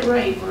 they had it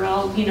right. We're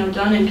all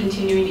done and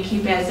continuing to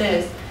keep as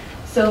is.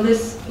 So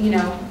this,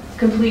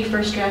 complete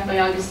first draft by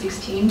August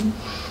 16.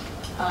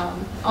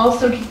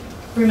 Also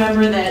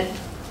remember that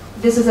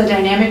this is a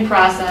dynamic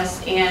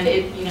process, and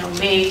it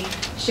may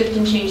shift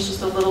and change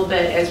just a little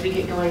bit as we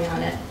get going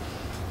on it.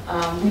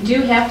 We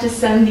do have to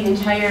send the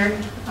entire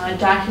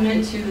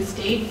document to the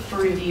state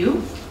for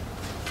review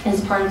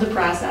as part of the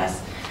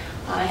process.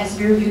 It has to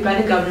be reviewed by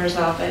the governor's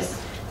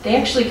office. They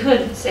actually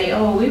could say,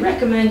 oh, we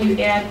recommend you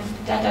add ...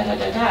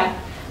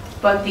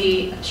 But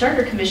the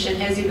Charter Commission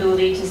has the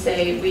ability to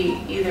say we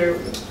either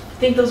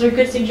think those are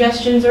good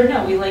suggestions or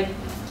no, we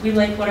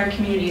like what our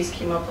communities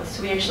came up with.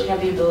 So we actually have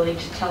the ability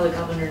to tell the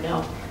governor no.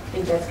 I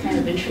think that's kind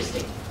of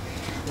interesting.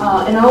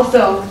 And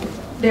also,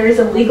 there is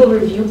a legal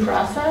review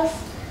process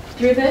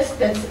through this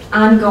that's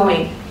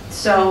ongoing.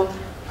 So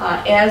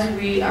as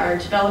we are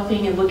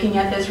developing and looking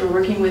at this, we're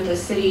working with the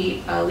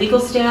city legal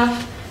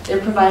staff.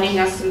 They're providing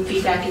us some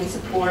feedback and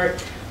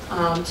support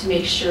to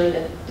make sure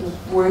that the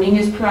wording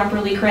is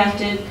properly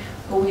crafted.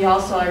 But we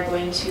also are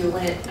going to,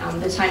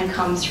 when the time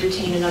comes,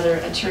 retain another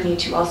attorney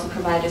to also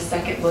provide a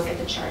second look at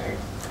the charter.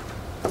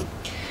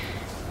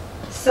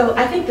 So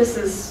I think this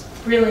is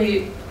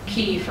really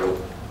key for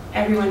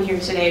everyone here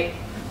today.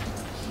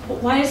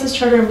 Why is this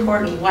charter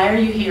important? Why are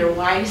you here?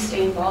 Why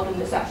stay involved in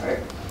this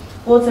effort?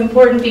 Well, it's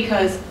important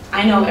because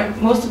I know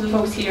most of the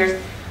folks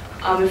here,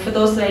 and for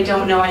those that I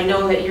don't know, I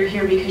know that you're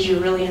here because you're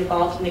really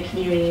involved in the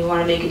community and you want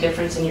to make a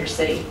difference in your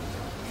city.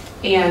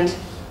 And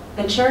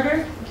the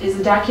charter is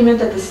a document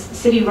that the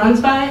city runs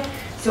by,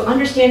 so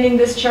understanding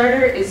this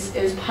charter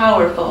is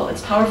powerful.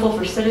 It's powerful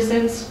for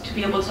citizens to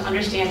be able to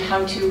understand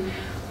how to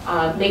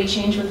make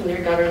change within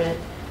their government.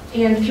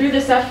 And through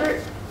this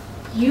effort,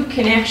 you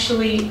can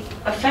actually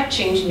affect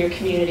change in your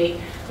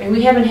community. I mean,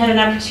 we haven't had an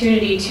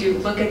opportunity to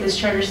look at this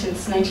charter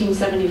since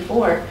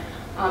 1974,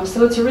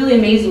 so it's a really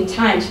amazing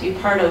time to be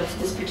part of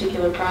this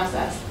particular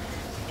process.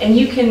 And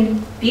you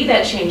can be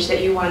that change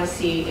that you want to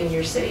see in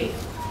your city.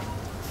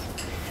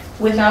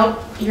 Without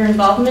your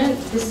involvement,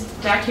 this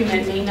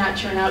document may not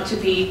turn out to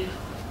be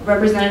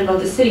representative of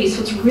the city,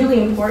 so it's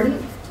really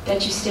important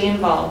that you stay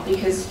involved,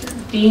 because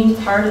being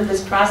part of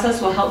this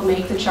process will help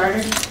make the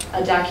charter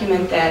a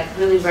document that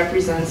really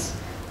represents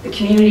the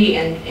community,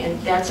 and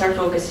that's our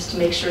focus, is to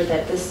make sure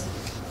that this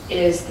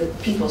is the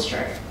people's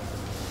charter.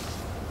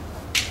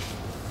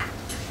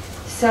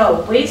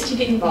 So, ways to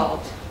get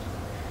involved.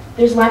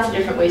 There's lots of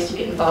different ways to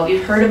get involved.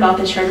 You've heard about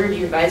the Charter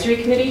Review Advisory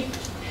Committee.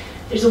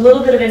 There's a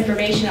little bit of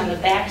information on the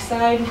back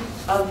side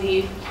of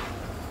the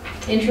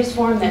interest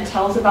form that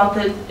tells about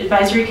the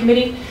advisory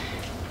committee.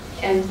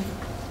 And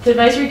the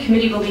advisory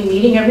committee will be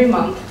meeting every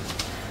month.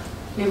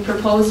 We have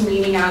proposed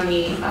meeting on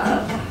the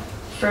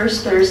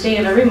first Thursday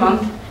of every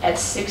month at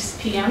 6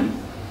 p.m.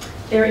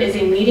 There is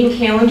a meeting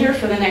calendar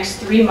for the next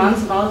 3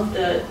 months of all of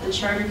the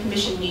Charter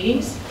Commission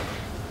meetings.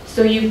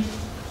 So you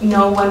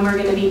know when we're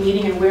going to be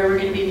meeting and where we're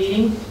going to be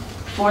meeting.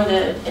 For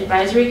the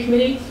advisory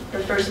committee, the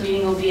first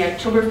meeting will be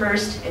October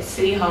 1st at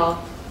City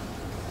Hall.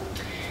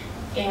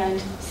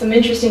 And some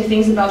interesting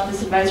things about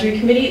this advisory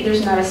committee,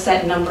 there's not a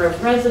set number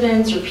of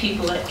residents or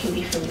people that can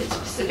be from the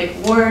specific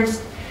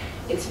wards.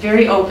 It's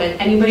very open.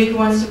 Anybody who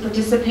wants to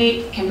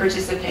participate can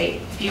participate.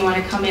 If you want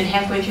to come in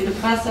halfway through the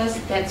process,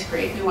 that's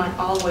great. We want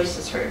all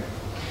voices heard.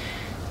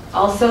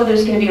 Also,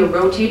 there's going to be a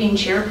rotating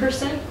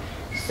chairperson.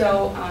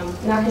 So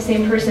not the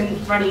same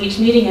person running each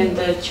meeting, and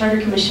the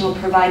Charter Commission will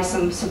provide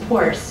some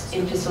supports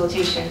in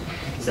facilitation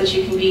so that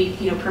you can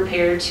be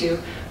prepared to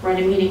run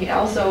a meeting. It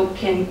also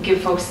can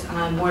give folks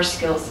more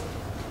skills.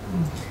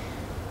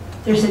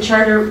 There's a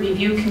Charter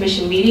Review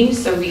Commission meeting,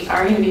 so we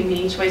are going to be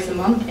meeting twice a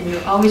month, and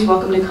you're always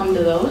welcome to come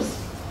to those.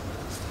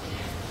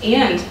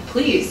 And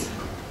please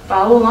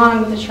follow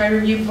along with the Charter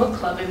Review Book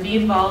Club and be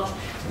involved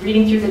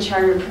reading through the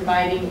Charter and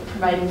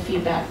providing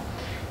feedback.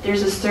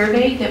 There's a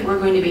survey that we're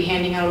going to be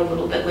handing out a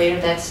little bit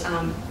later that's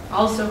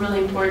also really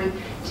important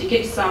to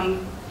get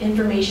some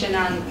information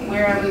on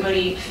where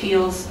everybody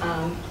feels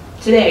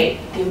today,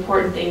 the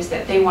important things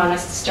that they want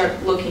us to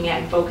start looking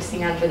at and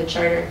focusing on for the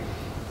Charter.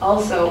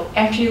 Also,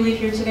 after you leave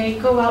here today,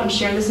 go out and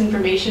share this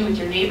information with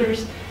your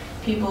neighbors,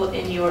 people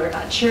in your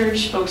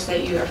church, folks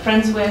that you are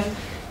friends with.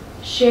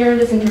 Share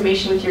this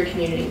information with your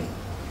community.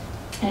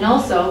 And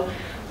also,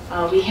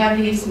 we have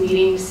these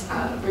meetings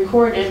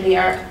recorded. They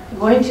are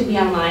going to be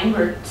online.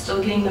 We're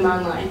still getting them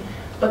online.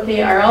 But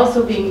they are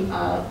also being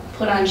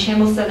put on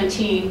Channel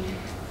 17.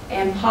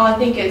 And Paul, I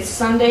think it's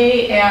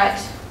Sunday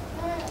at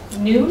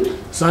noon?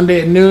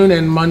 Sunday at noon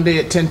and Monday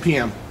at 10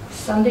 p.m.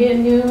 Sunday at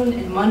noon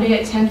and Monday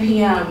at 10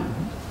 p.m.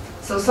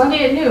 So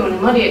Sunday at noon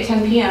and Monday at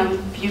 10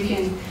 p.m., you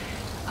can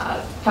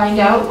find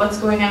out what's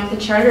going on with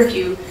the Charter. If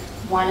you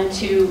wanted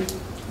to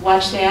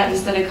watch that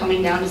instead of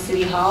coming down to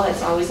City Hall,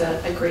 that's always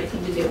a great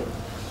thing to do.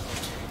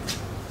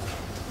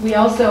 We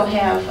also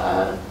have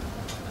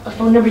a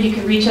phone number you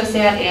can reach us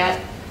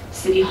at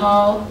City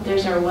Hall.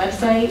 There's our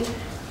website.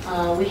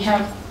 We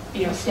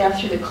have staff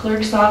through the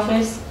clerk's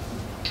office,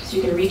 so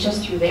you can reach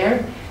us through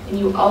there. And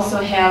you also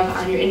have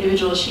on your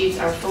individual sheets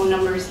our phone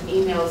numbers and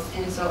emails.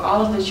 And so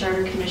all of the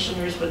Charter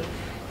Commissioners would,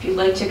 if you'd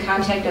like to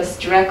contact us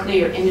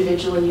directly or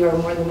individually, you are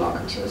more than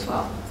welcome to as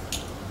well.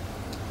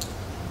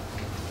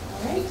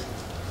 All right.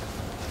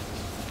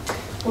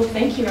 Well,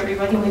 thank you,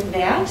 everybody. With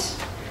that,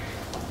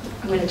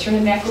 I'm going to turn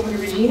it back over to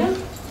Regina.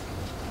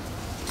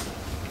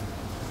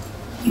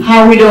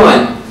 How are we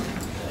doing?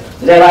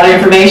 Is that a lot of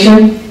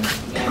information?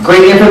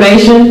 Great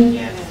information?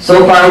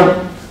 So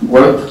far,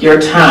 worth your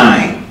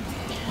time.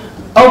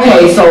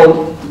 Okay,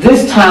 so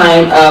this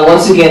time,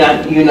 once again,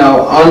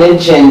 on the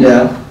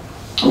agenda,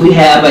 we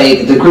have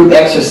the group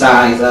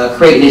exercise,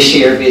 creating a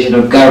shared vision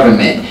of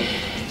government.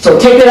 So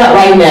take that out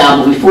right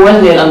now, but before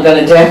then, I'm going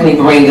to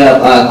definitely bring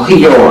up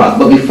Cleora.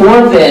 But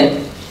before then,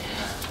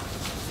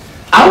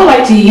 I would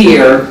like to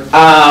hear,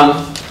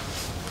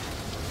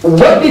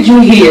 what did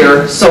you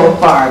hear so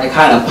far that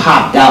kind of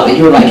popped out that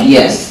you were like,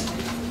 yes,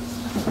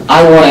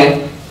 I want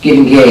to get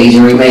engaged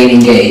and remain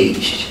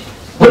engaged?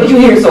 What did you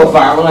hear so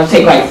far? I'm going to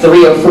take like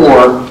 3 or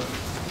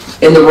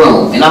 4 in the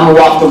room, and I'm going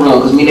to walk the room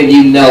because many of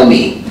you know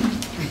me.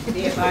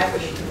 The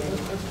advisory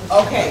committee.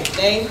 Okay,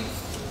 name?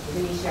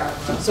 Denise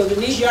Yarbrough. So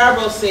Denise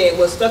Yarbrough said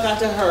what stuck out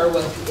to her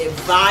was the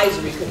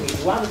advisory committee.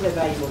 Why was that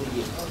valuable to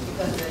you?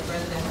 Because the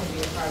residents can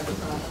be a part of the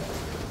process.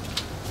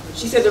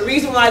 She said the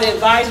reason why the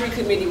advisory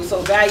committee was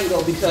so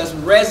valuable because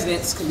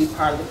residents can be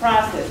part of the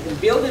process. And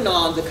building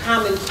on the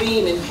common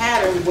theme and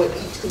pattern, what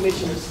each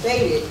commissioner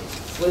stated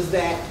was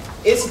that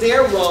it's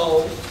their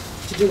role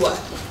to do what?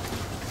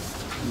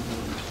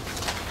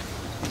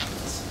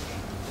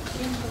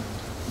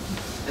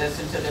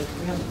 Listen to the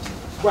community.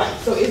 Right.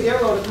 So it's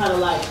their role to kind of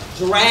like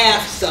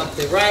draft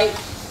something, right?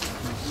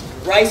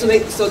 Right. So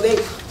they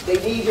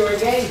need your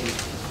engagement,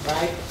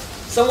 right?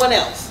 Someone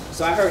else.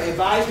 So I heard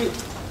advisory.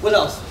 What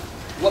else?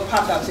 What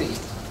popped out to you?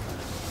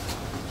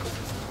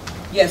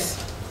 Yes.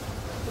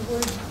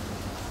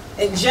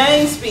 And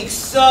Jane speaks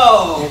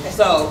so.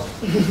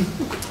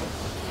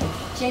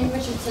 Jane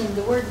Richardson,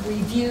 the word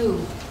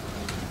review.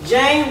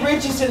 Jane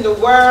Richardson, the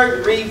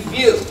word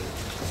review.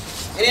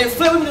 And then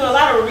Flint, we've been doing a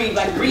lot of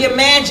like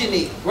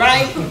reimagining,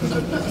 right?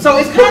 So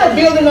it's kind of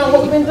building on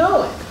what we've been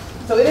doing.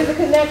 So it is a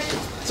connection.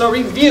 So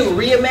review,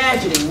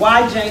 reimagining.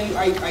 Why, Jane,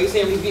 are you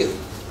saying review?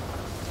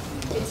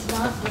 It's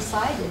not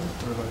decided.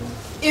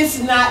 It's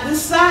not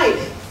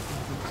decided.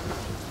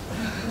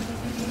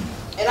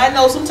 And I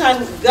know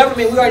sometimes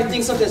government, we already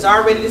think something's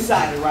already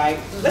decided, right?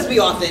 Let's be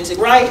authentic,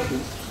 right?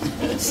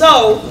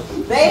 So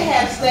they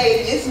have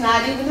stated it's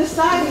not even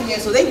decided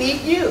yet, so they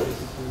need you.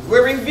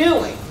 We're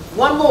reviewing.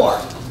 One more.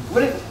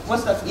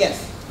 What's the,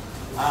 yes?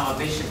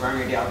 Bishop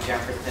Bernadette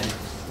Jefferson,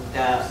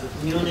 the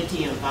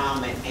community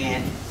involvement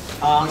and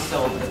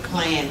also the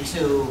plan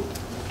to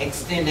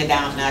extend it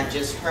out, not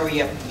just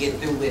hurry up and get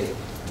through with it,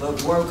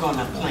 but work on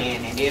a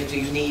plan. And if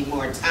you need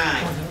more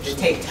time, to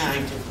take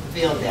time to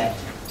fulfill that,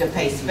 to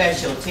pay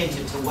special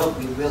attention to what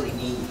we really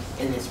need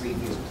in this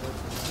review.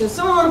 Can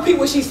someone repeat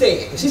what she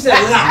said? She said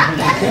a lot.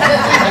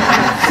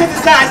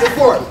 Synthesize it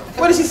for me.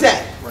 What did she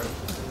say?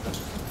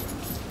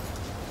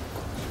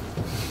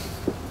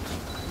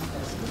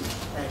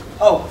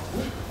 Oh,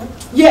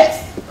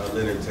 yes.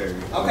 Leonard Terry.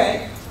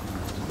 Okay.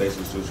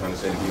 Basically, she was trying to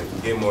say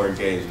to get more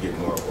engaged, get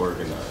more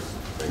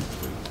organized,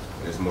 basically.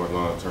 And it's more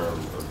long term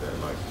of that,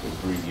 like in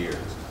 3 years.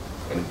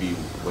 And to be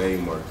way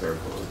more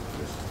careful.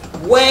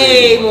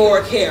 Way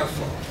more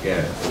careful.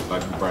 Yeah,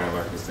 like Brian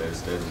Larkin said,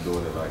 instead of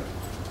doing it like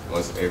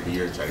once every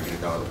year, try to get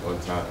it done at one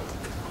time.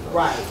 You know,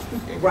 right,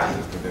 and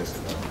right. Condense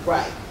it down.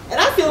 Right. And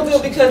I feel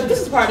good because this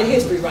is part of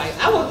history, right?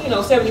 I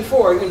was,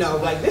 74,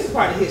 like this is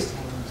part of history,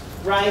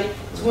 right?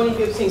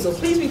 2015, so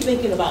please be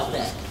thinking about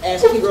that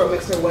as P-Girl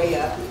makes her way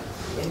up.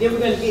 And then we're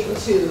going to get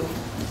into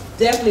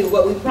definitely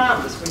what we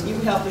promised for you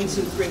helping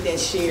to create that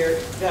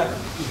shared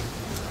government.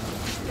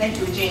 Thank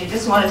you, Regina.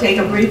 Just want to take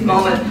a brief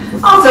moment.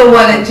 Also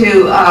wanted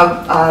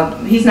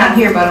to, he's not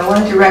here, but I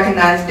wanted to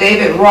recognize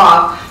David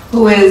Roth,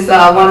 who is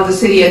one of the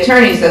city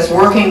attorneys that's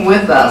working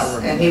with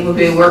us, and he will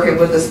be working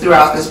with us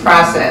throughout this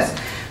process.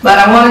 But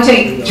I want to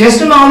take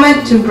just a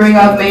moment to bring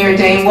up Mayor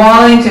Dane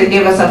Walling to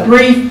give us a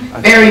brief,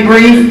 very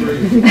brief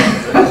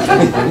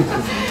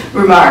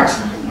remarks.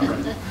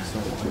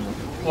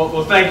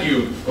 Well, thank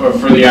you for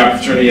the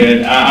opportunity,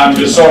 and I'm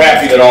just so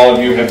happy that all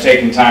of you have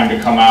taken time to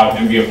come out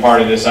and be a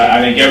part of this. I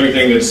think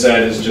everything that's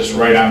said is just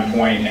right on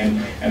point,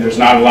 and there's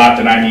not a lot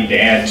that I need to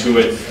add to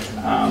it.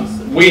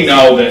 We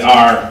know that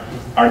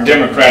our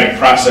democratic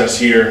process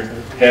here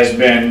has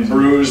been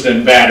bruised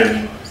and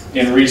battered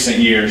in recent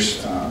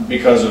years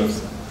because of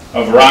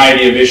a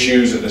variety of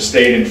issues at the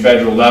state and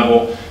federal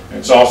level.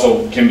 It's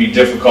also can be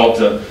difficult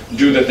to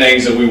do the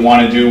things that we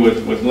want to do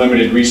with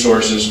limited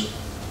resources.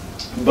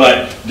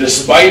 But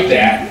despite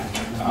that,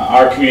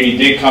 our community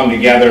did come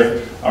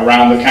together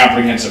around the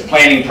comprehensive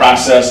planning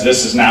process.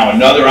 This is now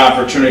another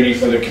opportunity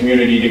for the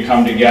community to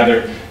come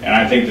together, and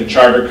I think the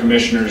charter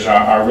commissioners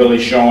are really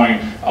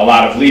showing a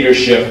lot of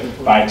leadership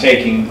by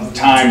taking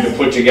time to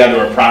put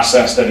together a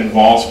process that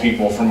involves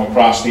people from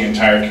across the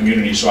entire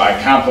community. So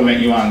I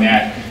compliment you on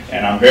that,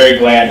 and I'm very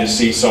glad to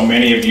see so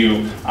many of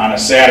you on a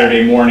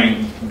Saturday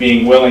morning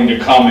being willing to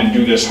come and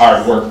do this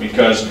hard work,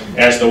 because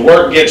as the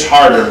work gets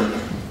harder,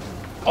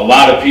 a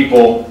lot of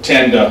people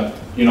tend to,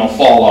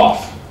 fall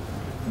off.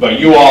 But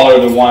you all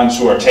are the ones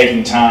who are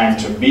taking time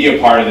to be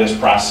a part of this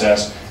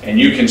process, and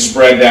you can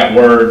spread that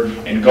word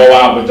and go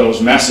out with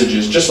those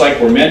messages, just like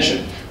were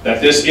mentioned,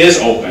 that this is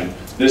open.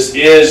 This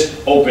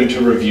is open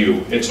to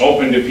review. It's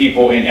open to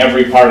people in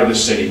every part of the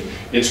city.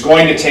 It's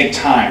going to take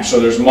time, so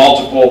there's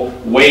multiple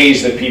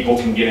ways that people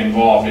can get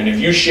involved. And if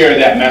you share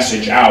that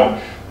message out,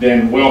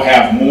 then we'll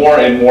have more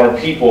and more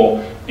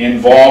people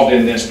involved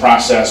in this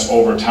process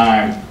over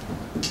time.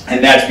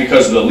 And that's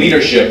because of the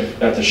leadership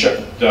that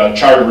the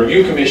Charter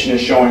Review Commission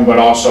is showing, but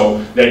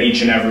also that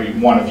each and every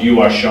one of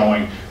you are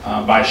showing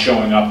by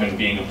showing up and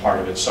being a part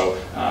of it. So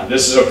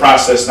this is a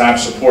process that I've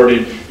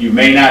supported. You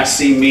may not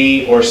see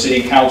me or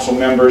city council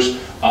members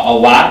a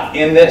lot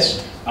in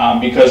this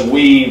because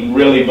we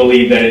really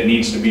believe that it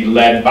needs to be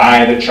led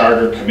by the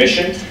Charter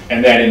Commission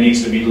and that it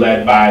needs to be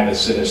led by the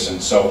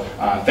citizens. So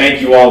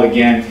thank you all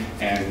again,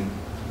 and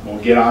we'll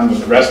get on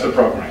with the rest of the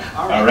program.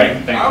 All right?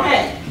 Thank you.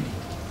 Okay.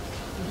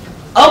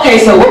 Okay,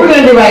 so what we're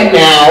going to do right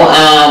now,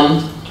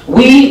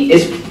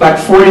 it's about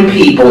 40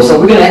 people, so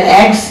we're going to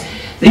ask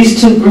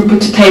these two group of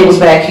tables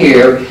back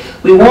here.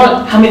 We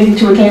want, how many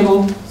to a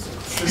table?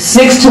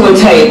 6 to a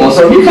table.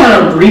 So you kind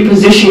of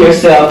reposition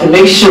yourself to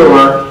make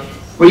sure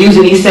we're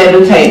using these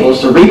 7 tables.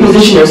 So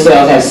reposition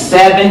yourselves as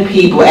 7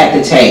 people at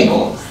the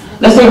table.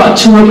 Let's say about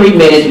 2 or 3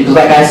 minutes, because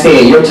like I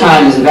said, your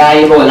time is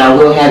valuable, and I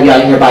will have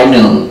y'all here by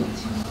noon.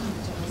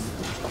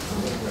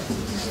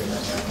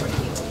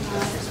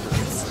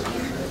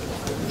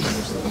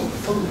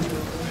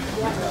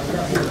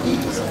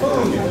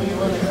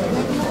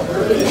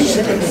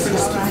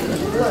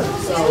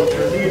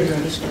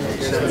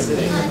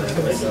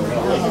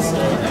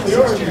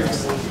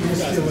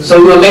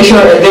 So we'll make sure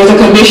there's a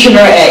commissioner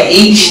at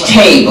each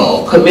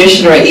table.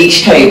 Commissioner at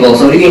each table.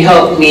 So if you can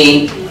help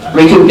me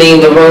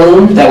reconvene the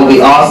room, that would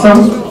be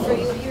awesome.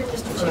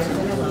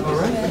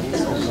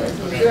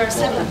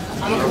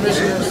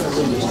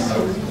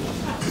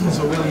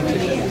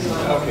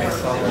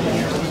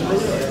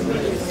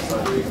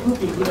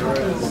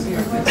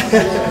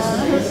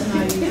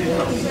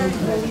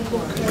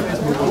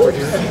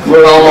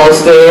 We're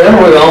almost there.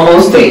 We're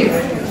almost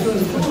there.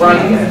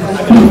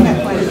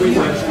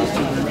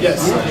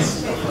 Yes.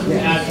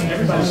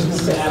 Everybody should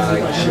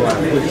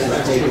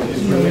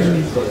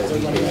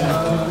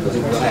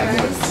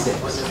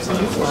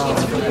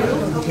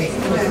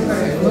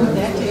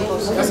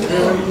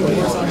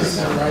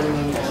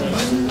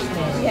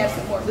have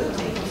some more.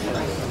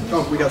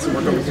 Oh, we got some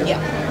more coming here?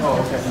 Yeah.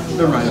 Oh, okay.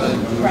 Never mind.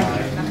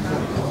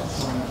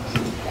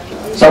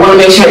 So I want to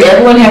make sure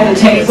everyone has a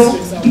table.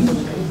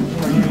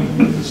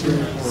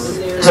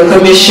 So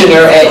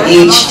commissioner at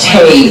each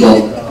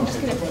table.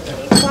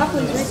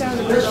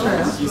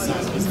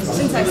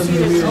 Since I see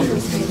this open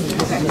space.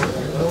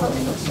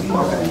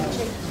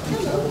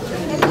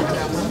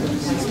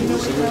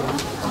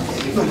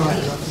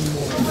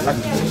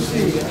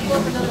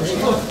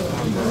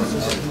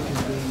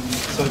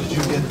 So did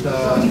you get the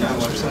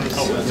website?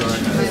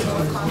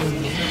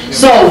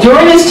 So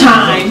during this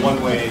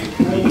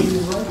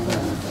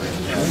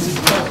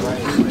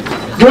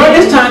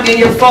time in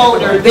your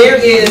folder, there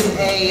is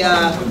a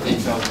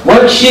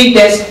worksheet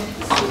that's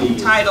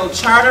Titled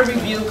Charter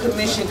Review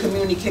Commission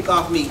Community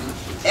Kickoff Meeting,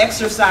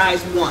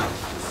 Exercise 1.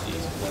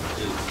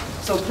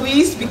 So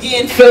please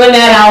begin. filling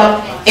that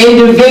out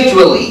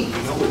individually.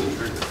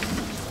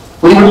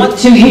 We want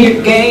to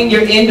gain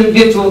your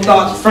individual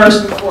thoughts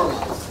first and foremost.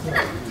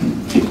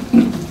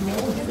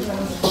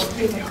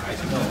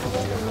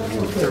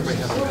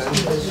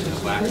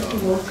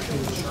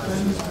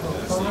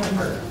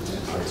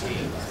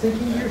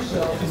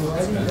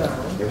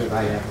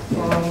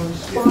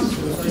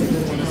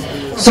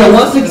 So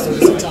once again,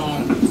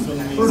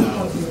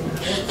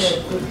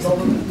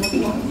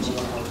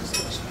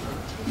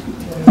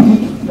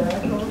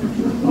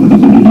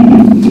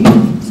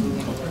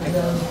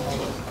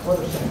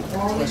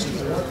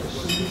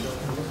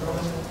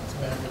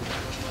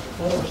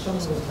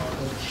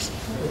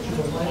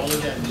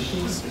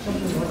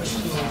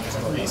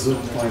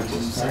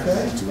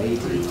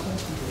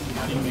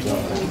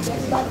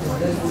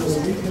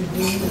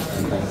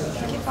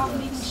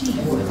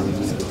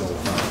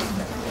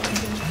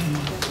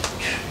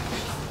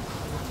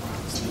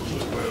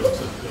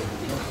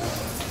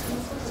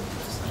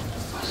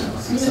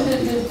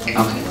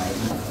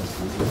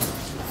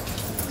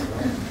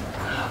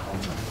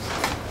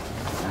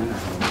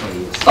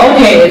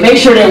 okay, and make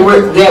sure that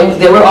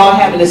we're all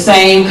having the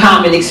same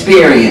common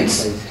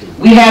experience.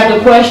 We have the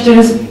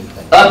questions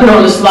up here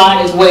on the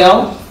slide as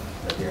well.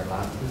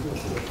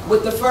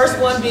 With the first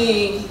one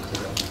being,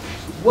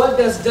 what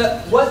does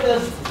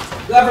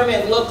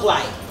government look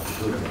like?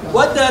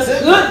 What does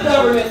good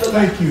government look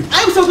like? Thank you.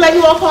 I'm so glad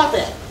you all caught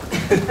that.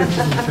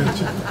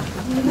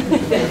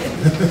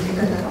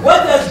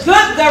 What does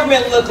good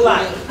government look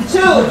like? 2,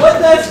 what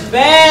does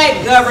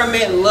bad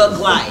government look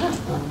like?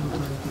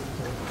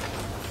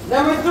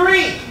 Number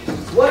 3,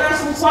 what are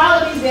some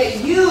qualities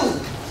that you,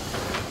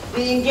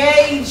 the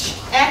engaged,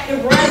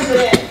 active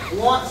resident,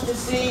 wants to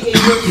see in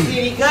your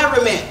city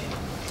government?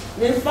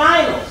 And then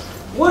final,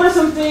 what are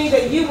some things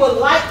that you would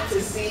like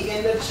to see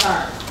in the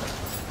charter?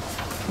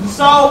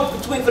 So,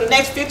 for the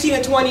next 15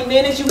 or 20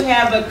 minutes, you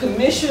have a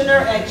commissioner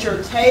at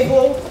your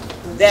table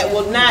that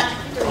will not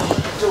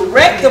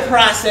direct the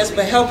process,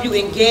 but help you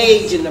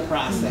engage in the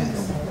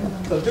process.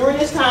 So during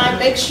this time,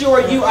 make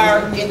sure you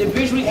are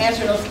individually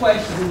answering those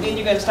questions, and then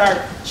you're going to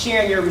start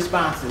sharing your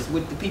responses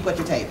with the people at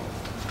your table.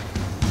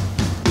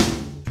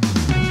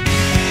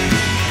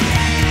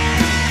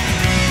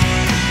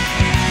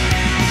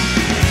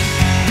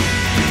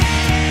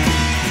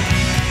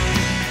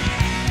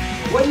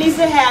 What needs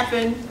to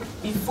happen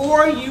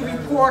before you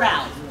report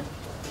out?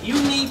 You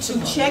need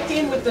to check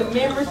in with the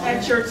members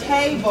at your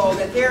table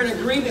that they're in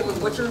agreement with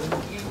what you're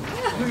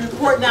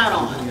reporting out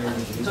on.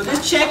 So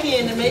just check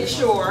in to make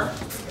sure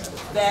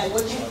that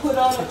what you put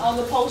on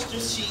the poster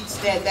sheets,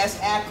 that's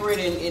accurate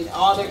and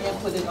all their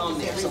input is on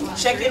there. So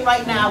check in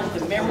right now with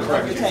the members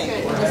of your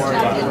table.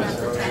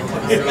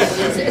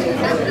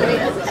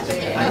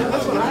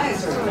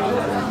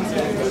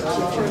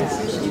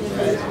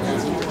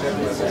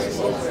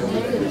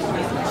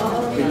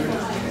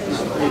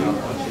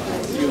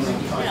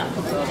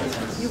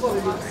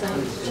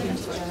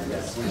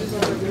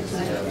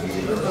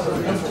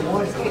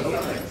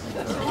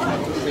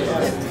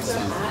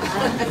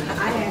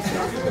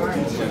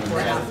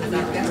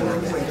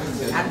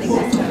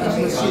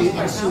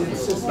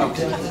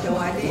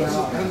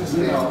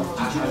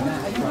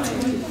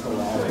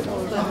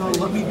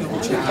 Let me double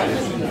check.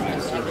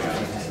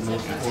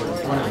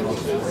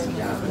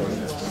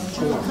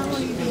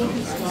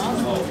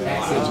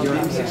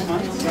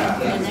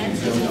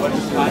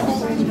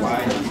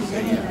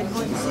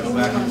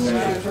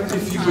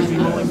 If you would be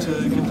willing to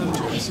give them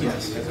to us,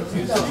 yes. If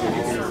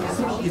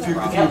you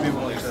would be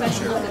willing to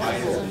share.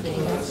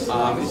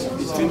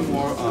 It's been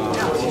more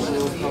coverage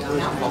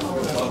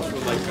of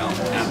like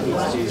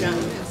amnesty and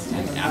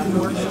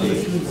amnesty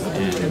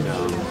and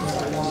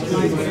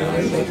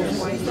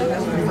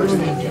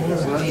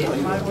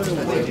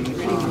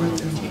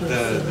the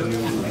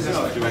new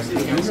domestic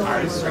abuse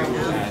artists right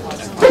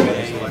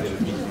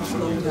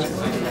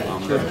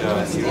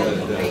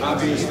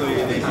obviously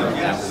they have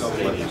yes, so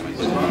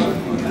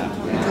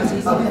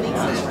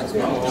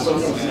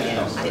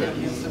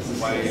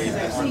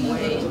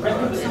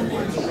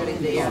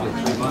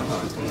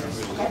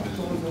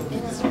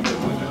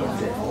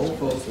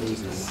Okay,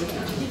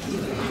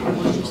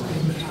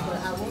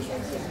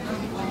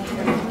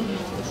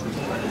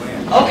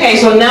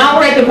 so now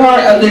we're at the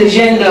part of the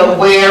agenda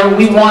where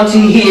we want to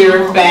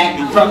hear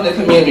back from the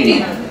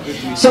community.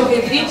 So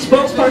if each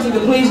spokesperson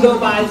could please go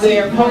by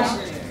their post,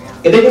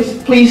 if they could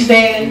please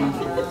stand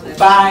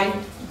by,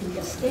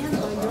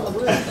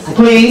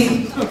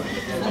 please.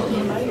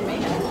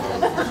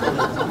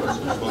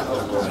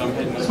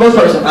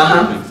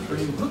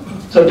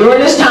 Spokesperson, So during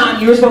this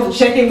time, you were supposed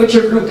to check in with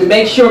your group to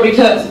make sure,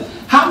 because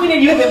how many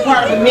of you have been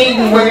part of a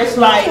meeting where it's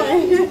like,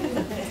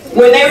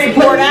 when they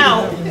report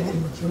out,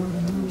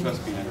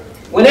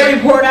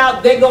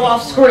 they go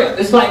off script.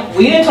 It's like,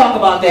 we didn't talk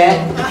about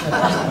that,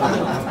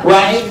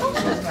 right?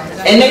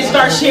 And they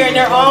start sharing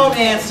their own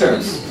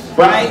answers,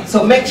 right?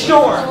 So make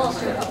sure.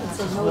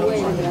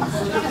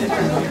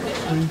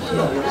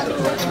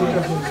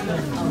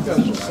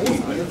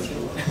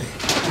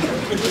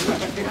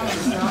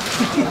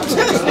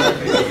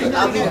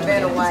 I'll be a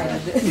better wife.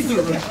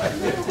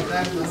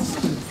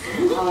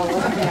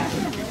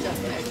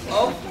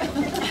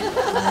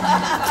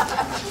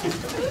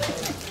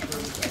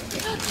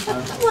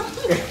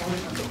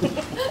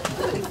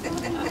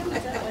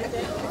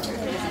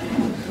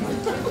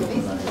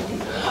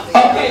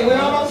 Okay,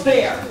 we're almost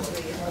there.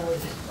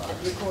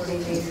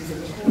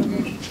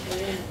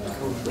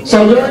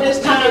 So during this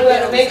time, we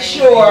got to make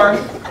sure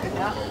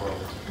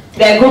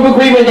that group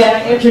agreement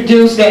that I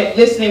introduced, that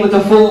listening with the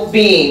full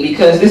being,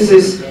 because this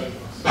is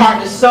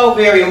part is so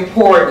very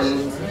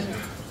important.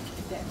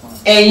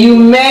 And you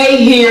may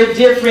hear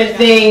different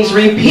things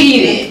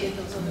repeated.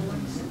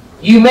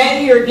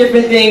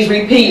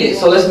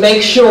 So let's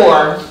make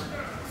sure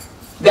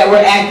that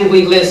we're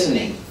actively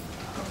listening.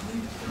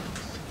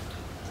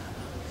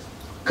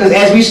 Because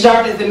as we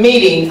started the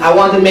meeting, I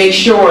wanted to make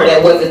sure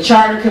that what the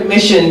Charter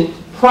Commission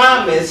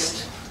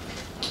promised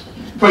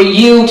for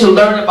you to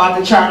learn about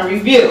the Charter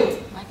Review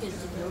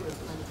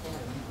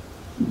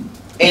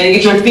and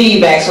get your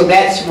feedback. So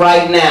that's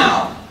right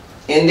now.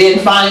 And then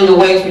finding the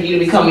ways for you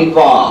to become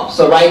involved.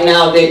 So right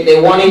now they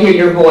want to hear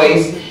your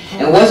voice.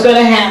 And what's going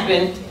to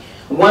happen,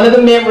 one of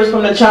the members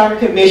from the Charter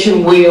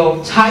Commission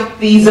will type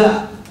these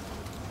up.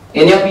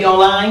 And they'll be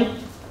online?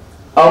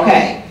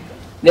 Okay.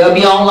 They'll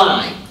be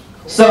online.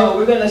 So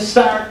we're going to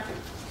start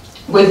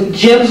with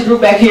Jim's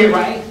group back here,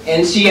 right?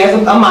 And she has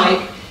a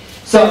mic.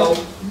 So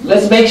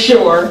let's make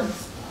sure.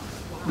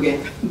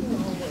 Okay.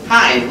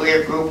 Hi,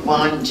 we're Group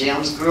 1,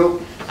 Jim's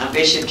group. I'm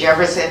Bishop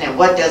Jefferson, and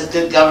what does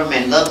good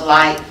government look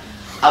like?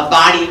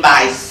 Abiding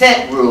by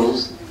set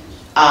rules,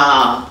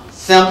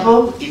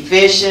 simple,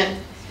 efficient,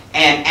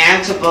 and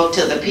answerable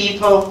to the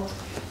people,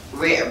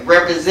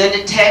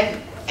 representative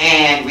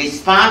and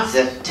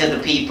responsive to the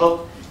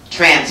people,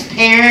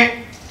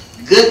 transparent,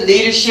 good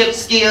leadership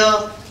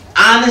skills,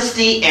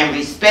 honesty and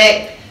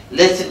respect,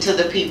 listen to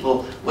the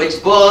people,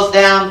 which boils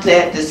down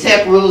to the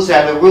set rules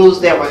are the rules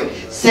that were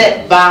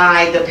set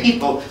by the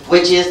people,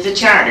 which is the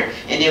charter.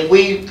 And if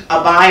we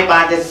abide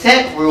by the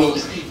set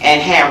rules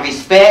and have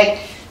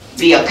respect,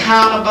 be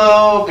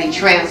accountable, be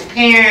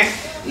transparent,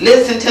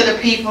 listen to the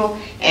people,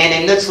 and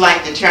it looks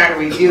like the Charter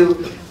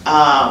Review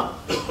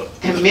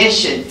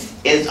Commission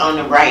is on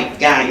the right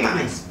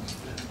guidelines.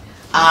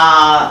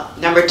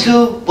 Number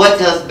 2, what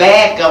does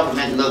bad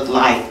government look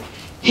like?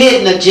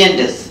 Hidden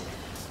agendas,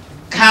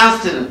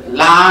 constant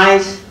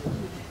lies,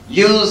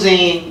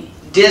 using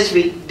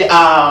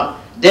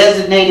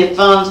designated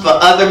funds for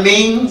other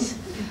means,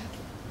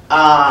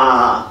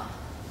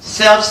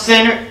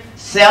 self-centered,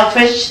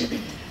 selfish,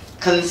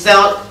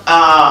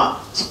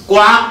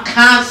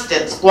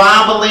 constant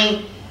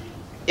squabbling,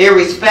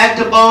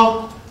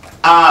 irrespectable,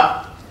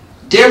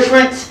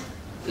 difference,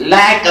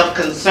 lack of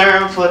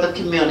concern for the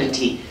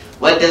community.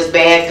 What does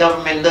bad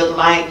government look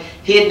like?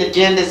 Hidden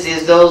agendas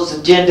is those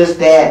agendas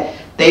that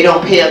they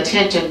don't pay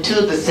attention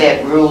to the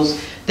set rules,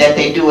 that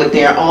they do it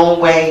their own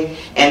way.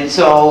 And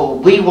so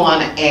we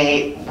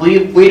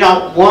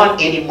don't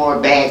want any more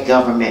bad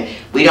government.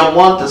 We don't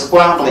want the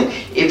squabbling.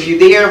 If you're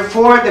there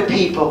for the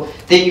people,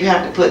 then you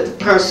have to put the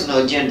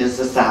personal agendas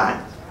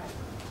aside.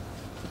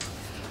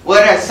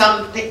 What are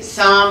some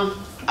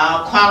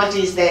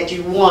qualities that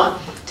you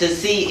want to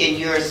see in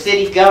your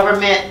city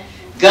government?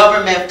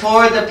 Government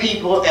for the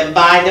people and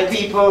by the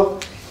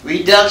people.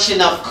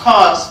 Reduction of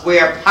costs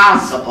where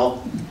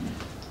possible.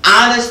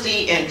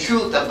 Honesty and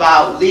truth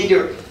about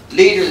leader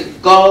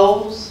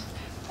goals.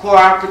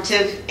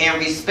 Cooperative and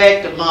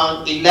respect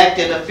among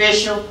elected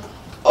officials.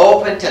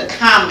 Open to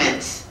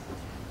comments.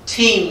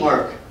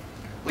 Teamwork.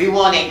 We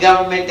want a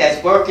government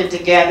that's working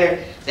together,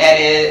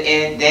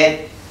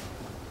 that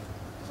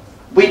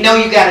we know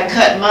you got to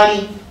cut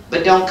money,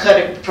 but don't cut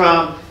it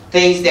from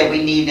things that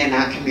we need in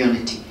our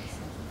community.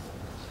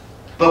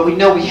 But we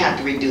know we have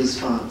to reduce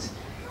funds.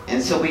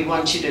 And so we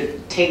want you to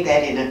take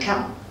that into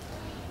account.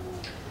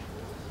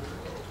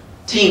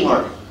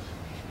 Teamwork.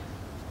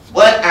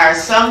 What are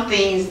some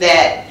things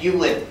that you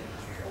would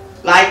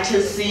like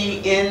to see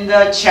in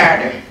the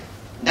charter?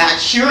 Not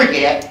sure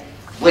yet,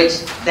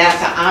 which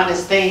that's an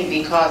honest thing,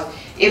 because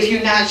if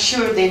you're not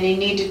sure, then you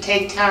need to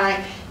take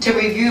time, to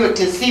review it,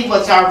 to see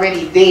what's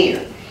already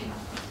there.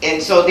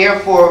 And so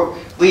therefore,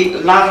 a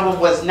lot of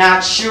them was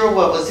not sure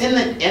what was in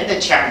the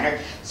charter,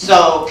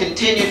 so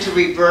continue to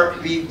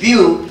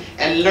review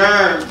and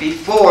learn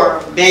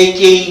before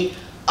making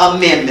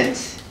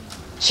amendments.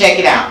 Check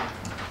it out.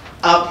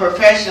 A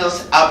professional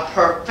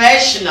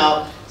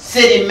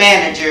city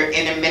manager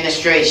in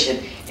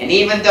administration. And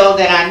even though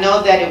that I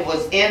know that it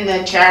was in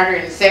the charter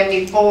in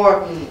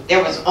 '74,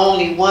 there was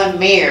only one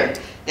mayor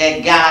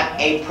that got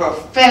a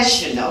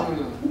professional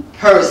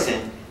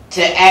person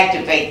to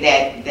activate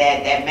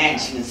that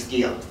management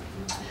skill.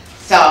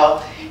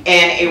 So,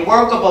 and a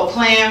workable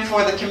plan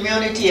for the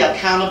community,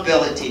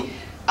 accountability.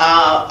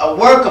 A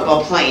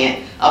workable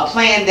plan, a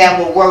plan that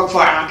will work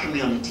for our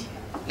community.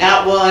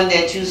 Not one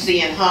that you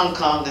see in Hong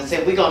Kong and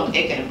say, we're going to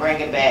take it and bring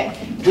it back.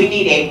 We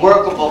need a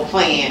workable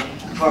plan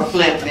for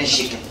Flint,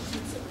 Michigan.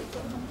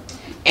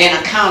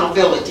 And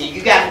accountability.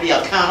 You got to be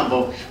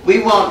accountable.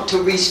 We want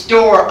to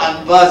restore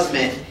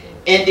ombudsman,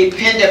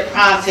 independent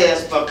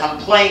process for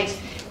complaints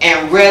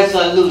and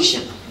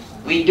resolution.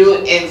 We do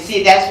it, and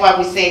see, that's why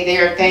we say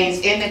there are things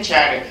in the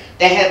charter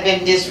that have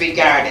been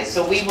disregarded.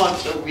 So we want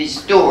to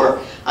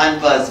restore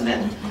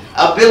ombudsman.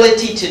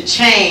 Ability to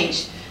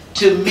change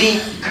to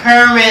meet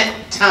current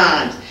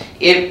times.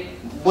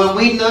 When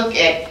we look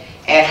at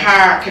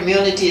how our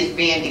community is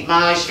being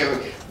demolished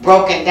or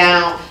broken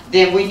down,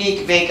 then we need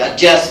to make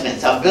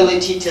adjustments,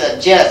 ability to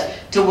adjust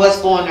to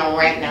what's going on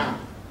right now.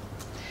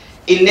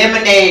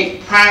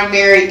 Eliminate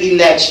primary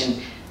election.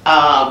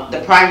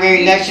 The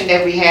primary election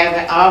that we have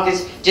in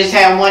August, just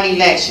have one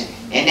election,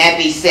 and that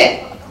be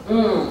set.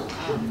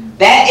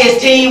 That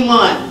is Team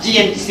 1,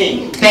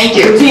 GMC. Thank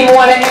you. Team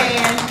 1 and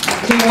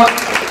Team 1.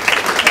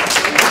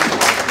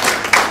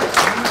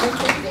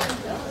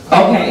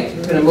 Okay,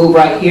 we're gonna move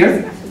right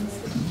here.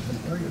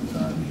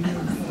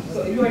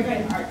 So you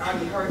already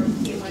heard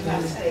what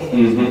I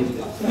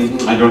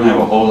said. I don't have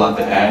a whole lot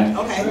to add.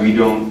 Okay. We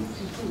don't,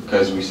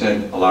 because we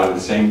said a lot of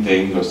the same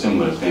things or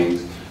similar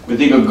things. We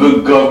think a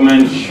good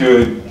government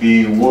should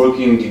be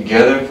working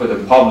together for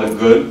the public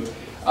good.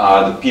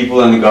 The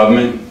people and the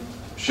government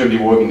should be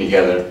working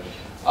together.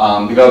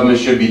 The government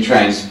should be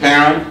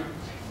transparent,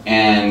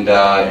 and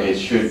it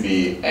should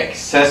be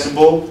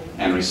accessible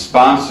and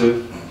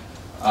responsive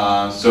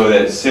so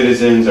that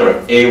citizens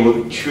are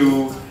able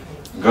to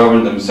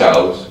govern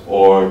themselves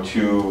or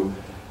to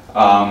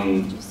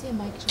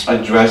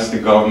address the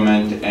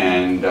government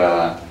and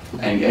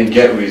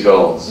get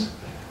results.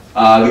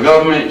 The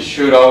government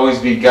should always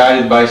be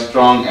guided by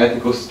strong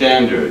ethical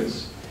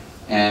standards,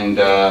 and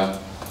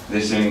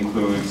this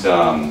includes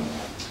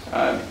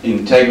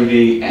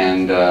integrity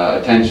and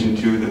attention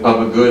to the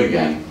public good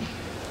again.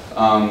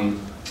 And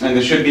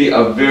there should be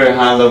a very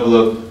high level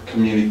of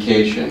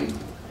communication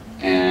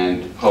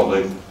and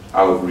public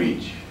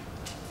outreach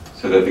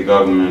so that the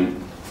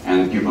government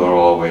and the people are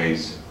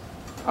always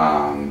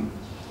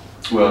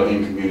well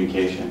in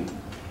communication.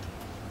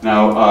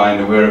 Now,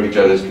 and aware of each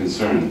other's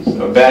concerns.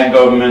 A bad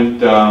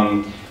government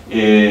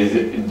is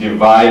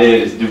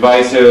divided, it's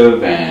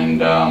divisive,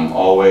 and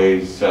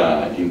always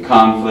in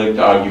conflict,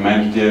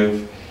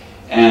 argumentative,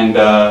 and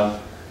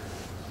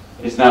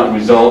it's not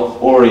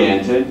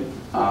result-oriented.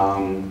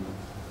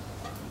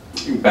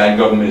 Bad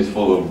government is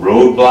full of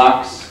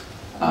roadblocks.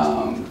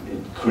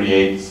 It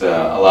creates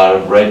a lot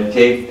of red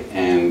tape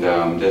and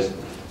just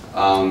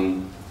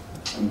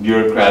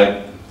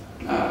bureaucratic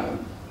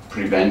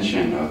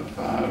prevention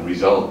of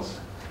results.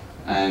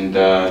 And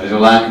there's a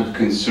lack of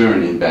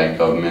concern in bad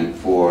government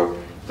for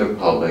the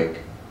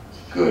public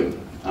good,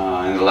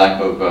 and a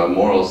lack of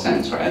moral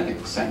sense or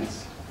ethical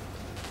sense.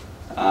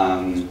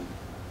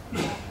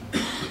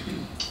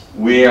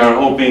 We are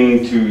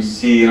hoping to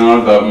see in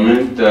our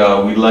government,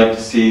 we'd like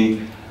to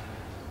see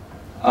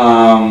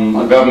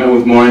a government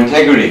with more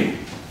integrity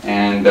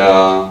and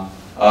a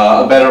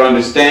better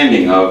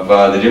understanding of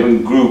the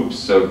different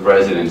groups of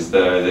residents,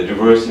 the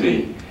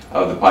diversity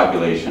of the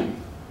population,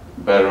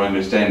 better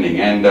understanding,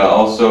 and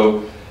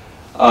also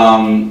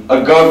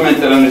a government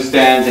that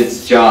understands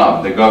its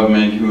job, the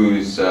government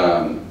whose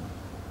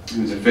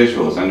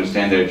officials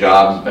understand their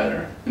jobs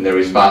better and their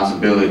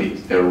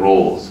responsibilities, their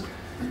roles.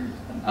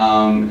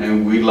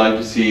 And we'd like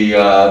to see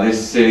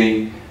this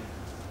city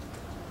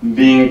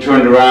being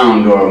turned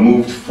around or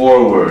moved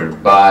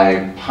forward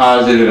by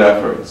positive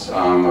efforts,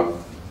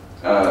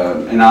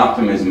 an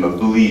optimism, a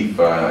belief,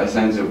 a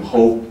sense of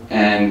hope,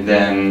 and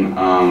then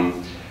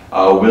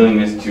a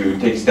willingness to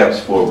take steps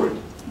forward.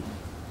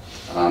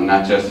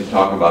 Not just to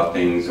talk about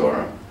things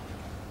or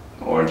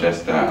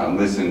just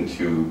listen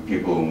to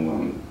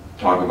people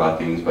talk about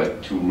things,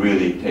 but to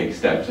really take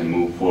steps and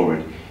move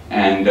forward.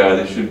 And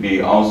there should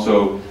be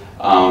also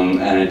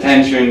an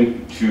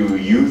attention to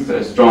youth.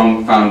 A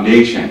strong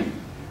foundation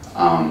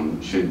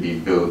should be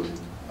built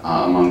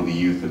among the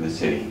youth of the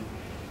city.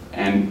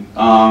 And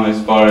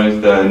as far as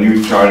the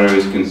new charter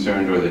is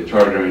concerned, or the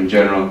charter in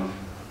general,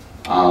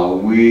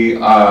 we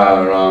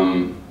are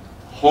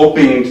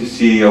hoping to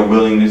see a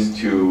willingness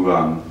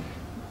to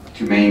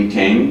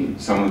maintain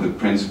some of the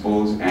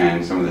principles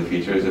and some of the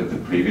features of the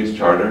previous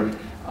charter.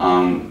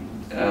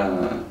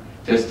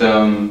 just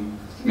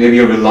maybe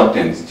a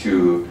reluctance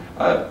to,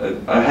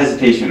 a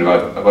hesitation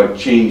about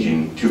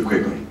changing too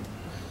quickly.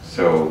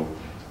 So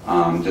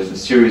just a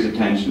serious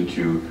attention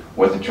to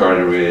what the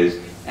charter is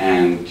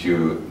and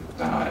to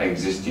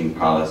existing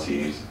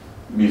policies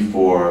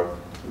before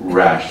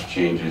rash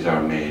changes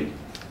are made,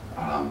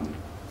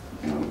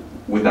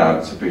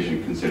 without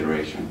sufficient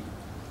consideration.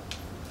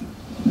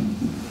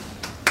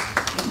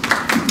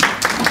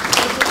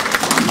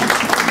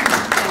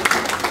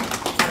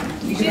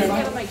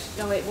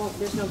 No, it won't.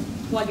 There's no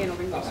plug-in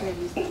over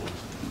here.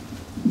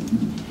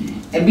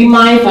 And be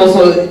mindful,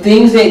 so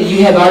things that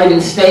you have already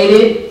been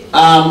stated,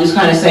 just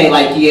kind of say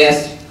like,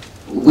 yes,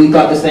 we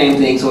thought the same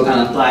thing, so it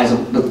kind of applies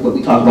with what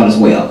we talked about as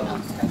well.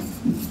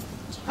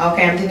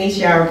 Okay, I'm Denise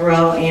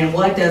Yarbrough, and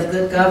what does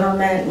good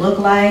government look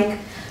like?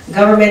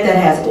 Government that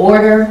has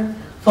order,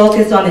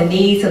 focused on the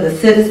needs of the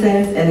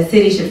citizens, and the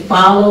city should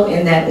follow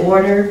in that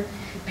order.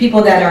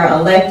 People that are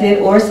elected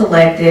or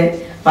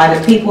selected by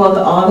the people of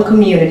all the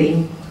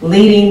community,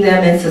 leading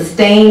them in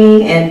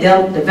sustaining and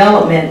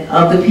development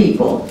of the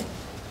people.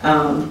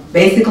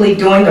 Basically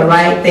doing the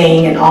right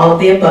thing and all of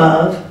the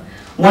above.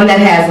 One that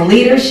has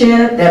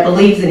leadership, that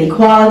believes in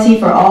equality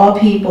for all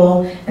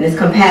people and is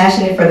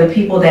compassionate for the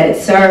people that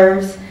it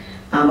serves.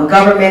 A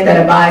government that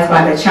abides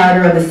by the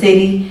charter of the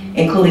city,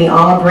 including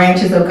all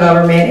branches of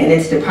government and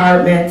its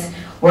departments,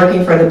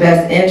 working for the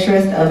best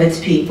interest of its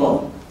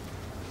people.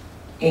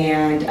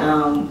 And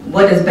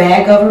what does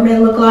bad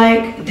government look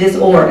like?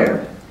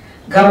 Disorder.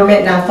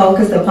 Government not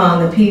focused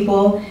upon the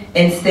people,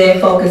 instead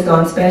focused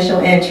on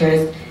special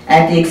interests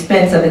at the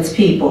expense of its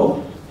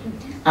people.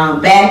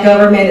 Bad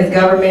government is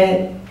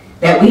government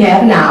that we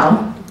have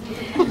now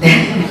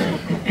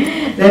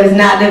that is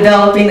not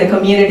developing the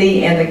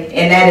community,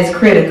 and that is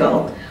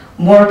critical.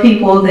 More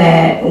people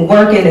that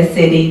work in the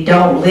city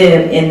don't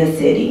live in the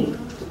city.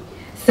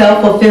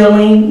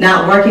 Self-fulfilling,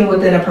 not working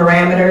within the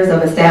parameters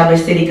of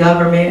established city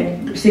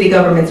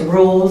government's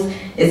rules,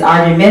 is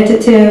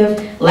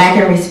argumentative,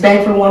 lacking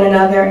respect for one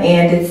another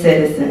and its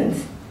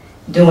citizens,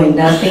 doing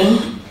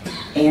nothing,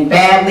 and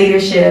bad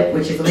leadership,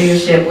 which is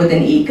leadership with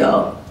an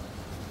ego.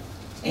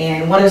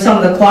 And what are some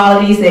of the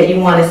qualities that you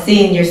want to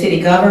see in your city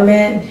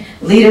government?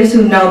 Leaders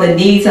who know the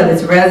needs of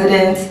its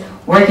residents,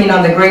 working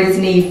on the greatest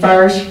need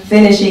first,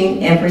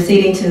 finishing and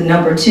proceeding to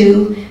number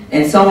 2,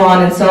 and so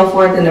on and so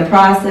forth in the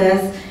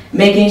process,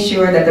 making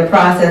sure that the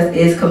process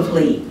is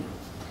complete.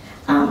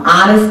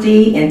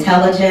 Honesty,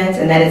 intelligence,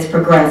 and that it's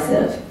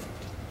progressive.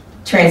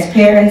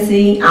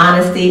 Transparency,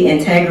 honesty,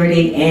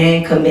 integrity,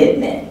 and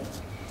commitment.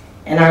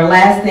 And our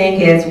last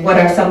thing is, what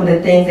are some of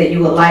the things that you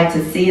would like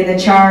to see in the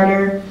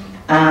charter?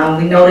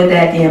 We noted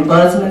that the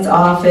Ombudsman's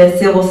Office,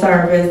 Civil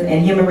Service,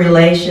 and Human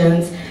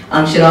Relations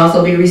should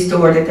also be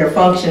restored at their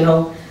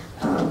functional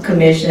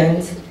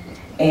commissions,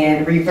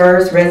 and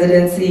reverse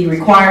residency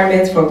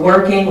requirements for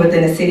working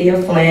within the city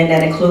of Flint.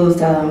 That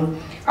includes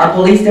our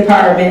police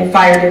department,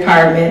 fire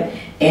department,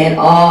 and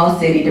all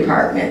city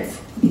departments.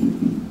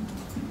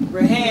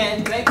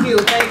 Rehan, thank you,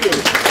 thank you.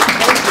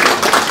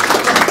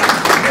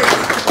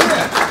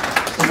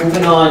 So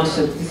moving on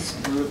to this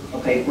group,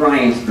 okay,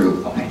 Brian's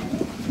group, okay.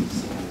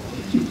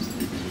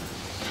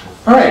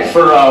 All right,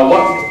 for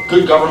what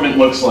good government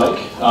looks like,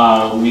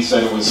 we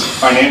said it was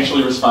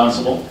financially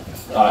responsible,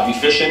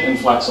 efficient and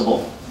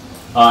flexible,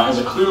 has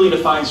a clearly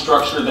defined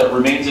structure that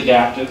remains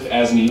adaptive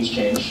as needs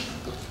change.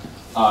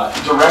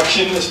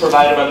 Direction is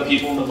provided by the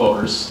people and the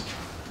voters.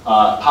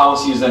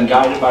 Policy is then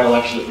guided by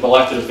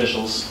elected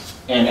officials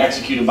and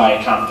executed by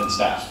a competent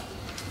staff.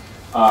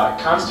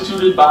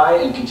 Constituted by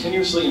and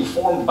continuously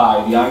informed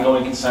by the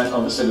ongoing consent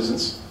of the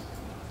citizens.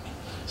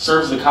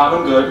 Serves the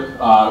common good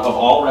of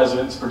all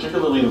residents,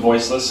 particularly the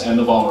voiceless and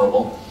the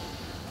vulnerable.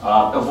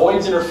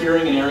 Avoids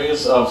interfering in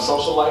areas of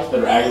social life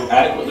that are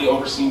adequately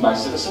overseen by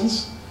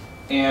citizens,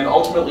 and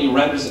ultimately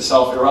renders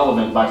itself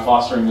irrelevant by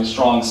fostering a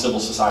strong civil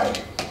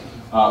society.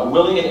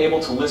 Willing and able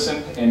to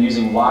listen and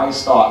using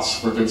wise thoughts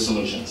for good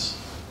solutions.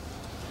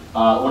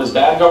 What does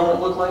bad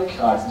government look like?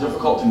 It's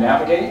difficult to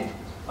navigate,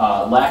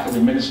 lack of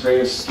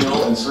administrative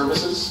skill and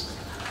services,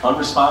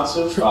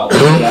 unresponsive,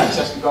 limited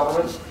access to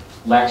government,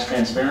 lacks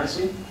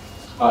transparency,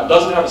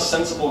 doesn't have a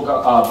sensible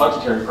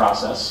budgetary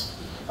process,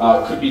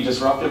 could be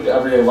disruptive to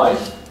everyday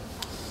life.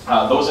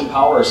 Those in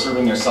power are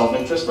serving their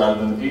self-interest rather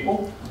than the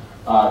people.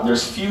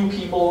 There's few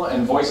people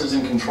and voices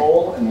in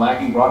control and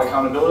lacking broad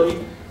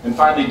accountability, and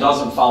finally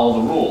doesn't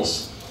follow the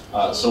rules.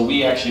 So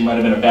we actually might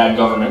have been a bad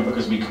government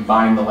because we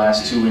combined the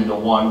last two into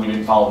one. We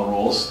didn't follow the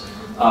rules.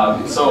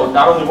 So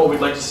not only what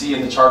we'd like to see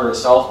in the charter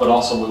itself, but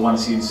also what we want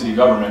to see in city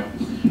government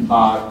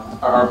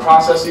are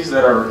processes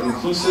that are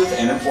inclusive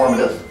and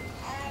informative,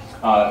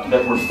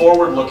 that we're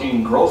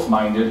forward-looking,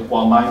 growth-minded,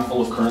 while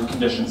mindful of current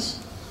conditions.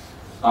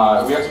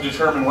 We have to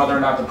determine whether or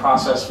not the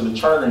process for the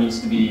charter needs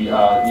to be,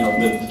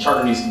 the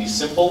charter needs to be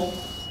simple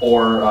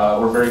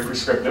or very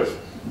prescriptive.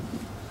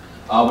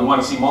 We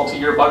want to see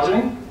multi-year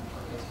budgeting.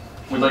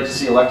 We'd like to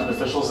see elected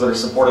officials that are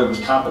supported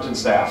with competent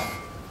staff.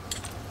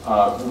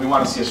 We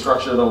want to see a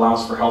structure that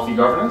allows for healthy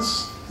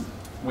governance.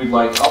 We'd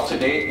like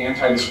up-to-date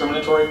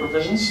anti-discriminatory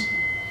provisions.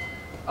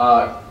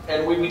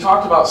 And we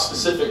talked about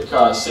specific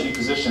city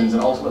positions,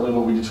 and ultimately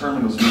what we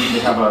determined was we need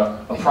to have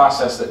a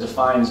process that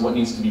defines what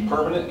needs to be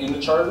permanent in the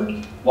charter,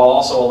 while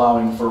also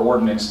allowing for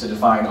ordinance to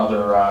define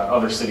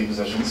other city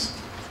positions.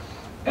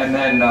 And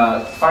then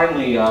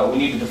finally, we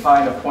need to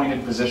define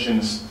appointed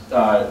positions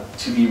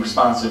to be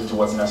responsive to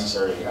what's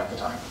necessary at the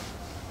time.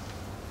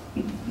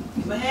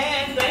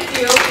 Mahan, thank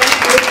you,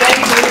 thank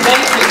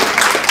you.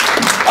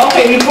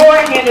 Okay, before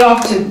I hand it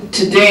off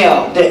to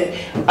Dale,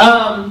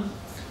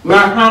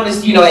 I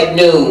promised, at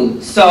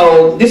noon.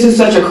 So this is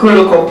such a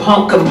critical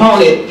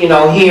component,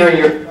 hearing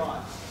your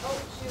thoughts.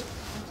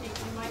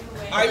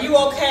 Are you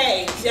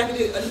okay? See, I can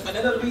do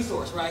another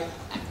resource, right?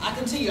 I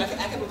continue, I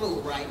can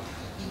remove, right?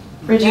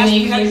 Virginia,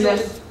 you can use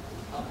this.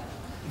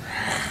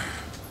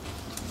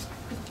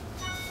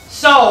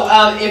 So,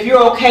 if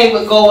you're okay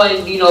with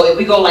going, if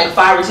we go like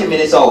 5 or 10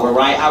 minutes over,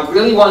 right? I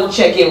really want to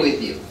check in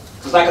with you.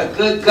 Because like a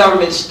good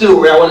government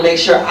steward, I want to make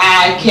sure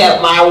I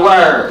kept my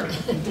word.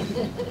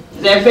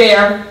 Is that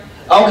fair?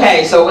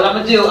 Okay, so what I'm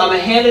going to do, I'm going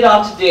to hand it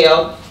off to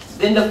Dale,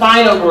 then the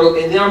final group,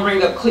 and then I'll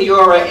bring up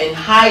Cleora and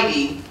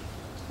Heidi,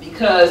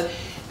 because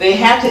they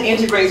have to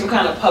integrate some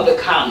kind of public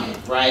comment,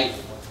 right?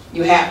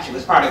 You have to,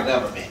 it's part of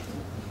government.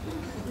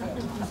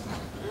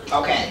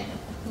 Okay.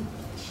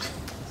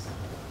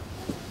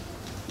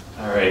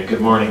 All right, good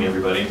morning,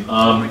 everybody.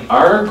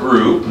 Our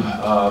group,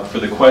 for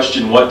the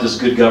question, what does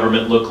good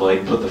government look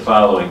like, put the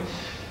following.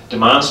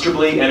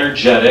 Demonstrably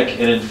energetic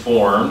and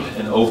informed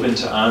and open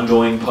to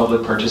ongoing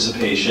public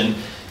participation,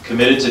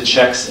 committed to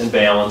checks and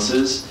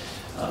balances,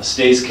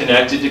 stays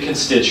connected to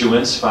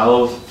constituents,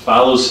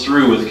 follows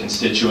through with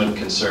constituent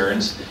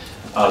concerns.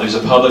 There's a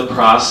public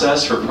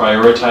process for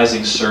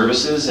prioritizing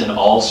services in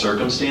all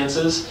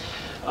circumstances.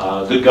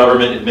 Good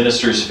government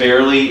administers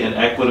fairly and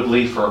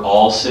equitably for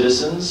all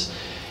citizens.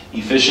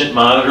 Efficient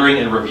monitoring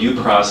and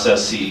review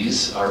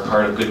processes are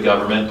part of good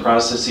government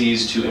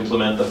processes to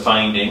implement the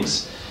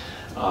findings.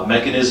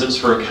 Mechanisms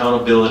for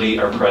accountability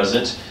are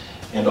present,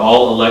 and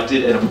all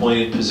elected and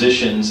appointed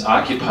positions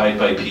occupied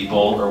by people,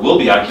 or will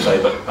be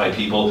occupied by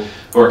people,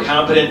 who are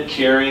competent,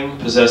 caring,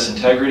 possess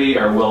integrity,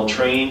 are well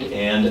trained,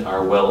 and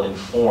are well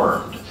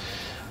informed.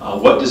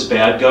 What does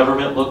bad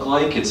government look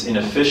like? It's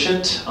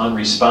inefficient,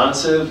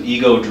 unresponsive,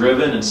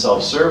 ego-driven, and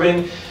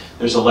self-serving.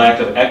 There's a lack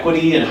of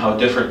equity in how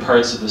different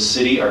parts of the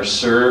city are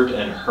served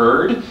and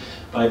heard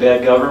by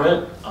bad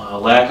government.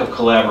 Lack of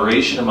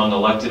collaboration among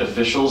elected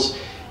officials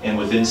and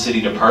within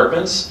city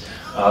departments.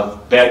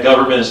 Bad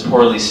government is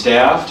poorly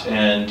staffed,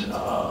 and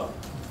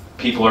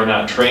people are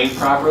not trained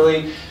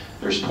properly.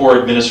 There's poor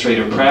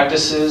administrative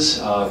practices.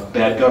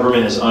 Bad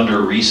government is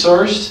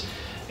under-resourced,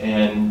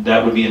 and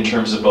that would be in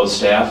terms of both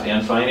staff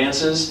and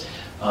finances.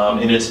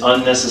 And it's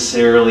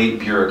unnecessarily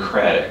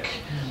bureaucratic.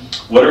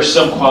 What are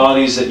some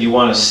qualities that you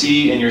want to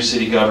see in your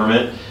city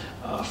government?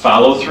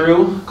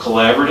 Follow-through,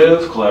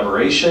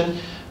 collaboration,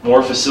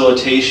 more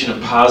facilitation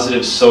of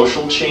positive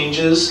social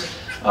changes,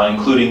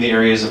 including the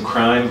areas of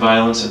crime,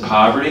 violence, and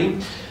poverty,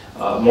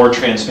 more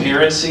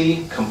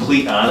transparency,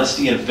 complete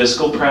honesty and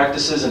fiscal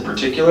practices in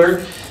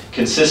particular,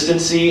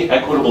 consistency,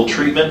 equitable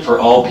treatment for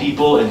all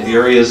people in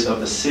areas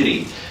of the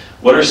city.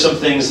 What are some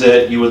things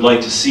that you would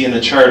like to see in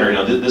the charter?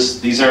 Now,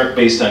 these aren't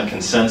based on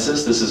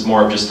consensus. This is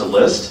more of just a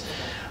list.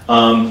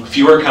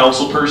 Fewer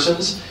council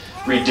persons,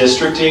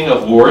 redistricting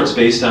of wards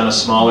based on a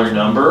smaller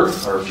number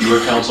or fewer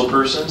council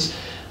persons,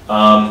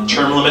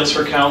 term limits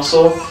for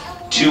council,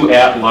 2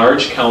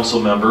 at-large council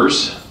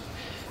members,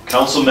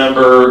 council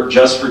member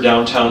just for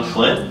downtown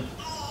Flint,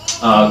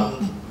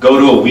 go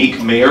to a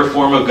weak mayor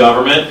form of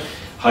government,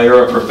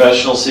 hire a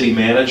professional city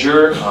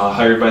manager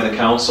hired by the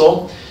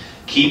council,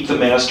 keep the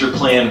master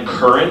plan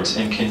current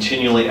and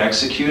continually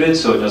executed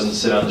so it doesn't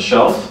sit on the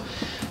shelf.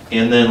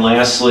 And then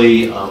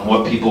lastly,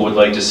 what people would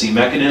like to see,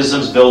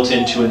 mechanisms built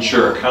in to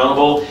ensure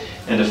accountable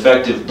and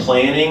effective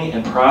planning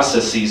and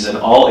processes in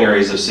all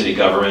areas of city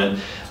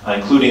government,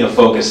 including a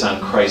focus on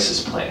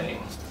crisis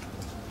planning.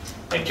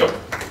 Thank you. Okay.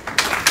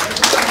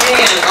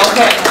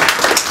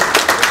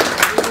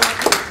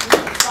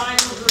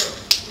 Final group.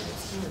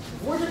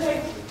 Where's the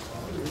table?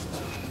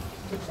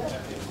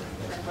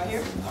 Right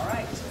here? All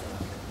right.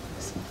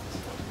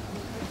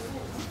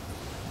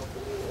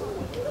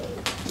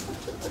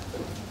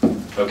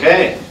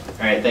 Okay,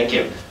 all right, thank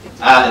you.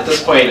 At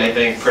this point, I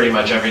think pretty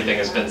much everything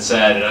has been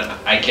said, and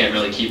I can't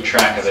really keep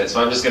track of it,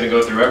 so I'm just going to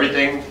go through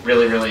everything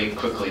really, really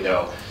quickly,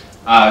 though.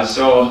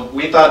 So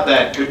we thought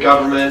that good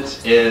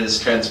government is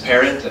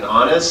transparent and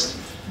honest,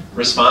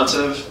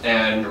 responsive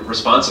and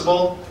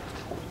responsible.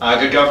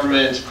 Good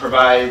government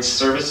provides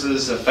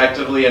services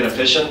effectively and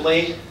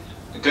efficiently.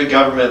 Good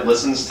government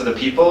listens to the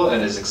people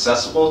and is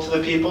accessible to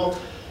the people.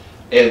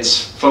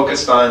 It's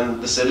focused on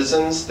the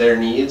citizens, their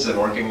needs, and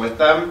working with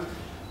them.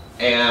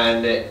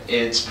 And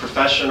it's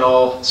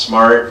professional,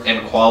 smart,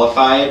 and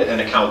qualified,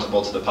 and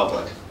accountable to the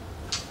public.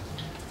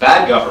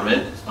 Bad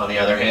government, on the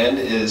other hand,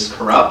 is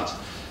corrupt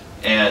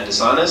and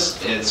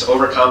dishonest. It's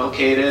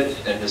overcomplicated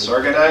and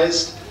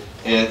disorganized.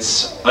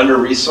 It's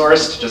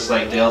under-resourced, just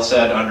like Dale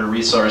said,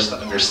 under-resourced,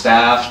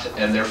 understaffed,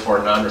 and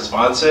therefore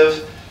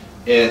non-responsive.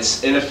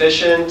 It's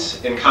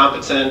inefficient,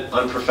 incompetent,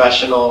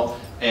 unprofessional,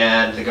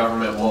 and the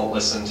government won't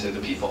listen to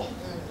the people.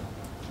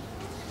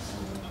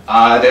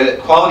 The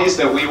qualities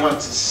that we want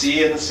to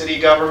see in the city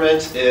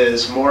government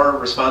is more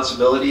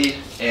responsibility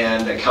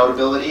and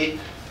accountability,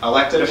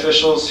 elected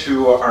officials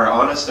who are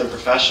honest and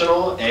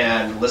professional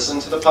and listen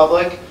to the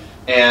public,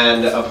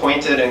 and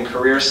appointed and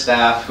career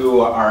staff who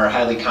are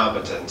highly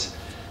competent.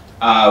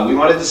 We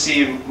wanted to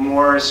see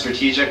more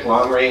strategic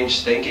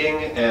long-range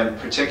thinking, and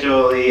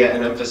particularly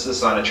an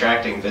emphasis on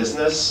attracting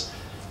business.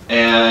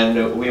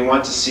 And we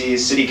want to see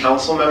city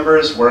council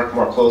members work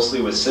more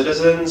closely with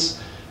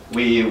citizens.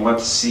 We want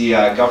to see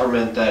a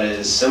government that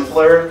is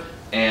simpler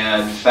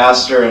and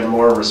faster and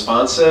more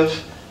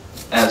responsive,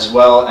 as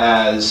well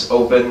as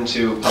open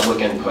to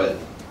public input.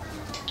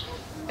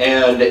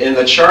 And in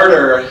the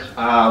charter,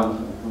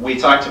 we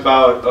talked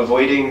about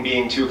avoiding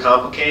being too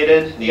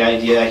complicated. The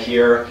idea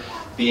here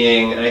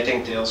being, and I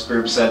think Dale's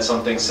group said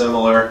something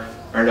similar,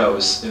 or no, it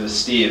was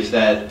Steve,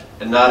 that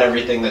not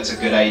everything that's a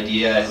good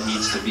idea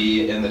needs to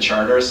be in the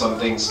charter. Some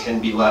things can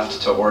be left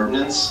to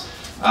ordinance.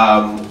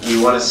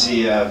 We want to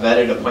see a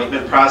vetted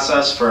appointment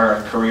process for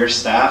our career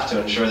staff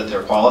to ensure that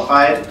they're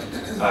qualified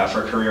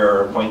for career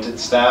or appointed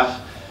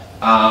staff.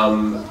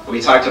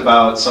 We talked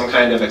about some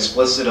kind of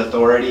explicit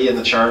authority in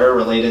the charter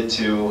related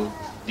to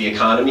the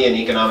economy and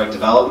economic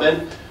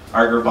development.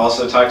 Our group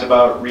also talked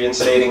about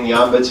reinstating the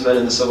Ombudsman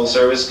and the Civil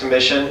Service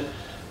Commission.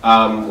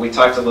 We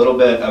talked a little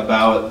bit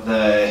about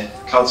the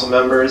council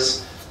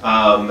members,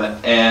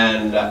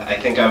 and I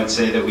think I would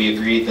say that we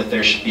agreed that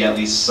there should be at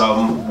least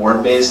some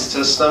ward-based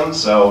system,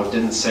 so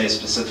didn't say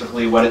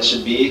specifically what it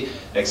should be,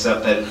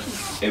 except that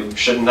it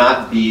should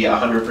not be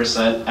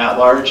 100%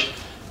 at-large.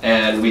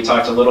 And we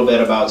talked a little bit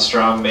about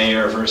strong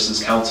mayor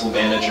versus council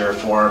manager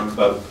form,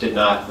 but did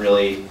not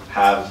really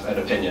have an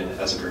opinion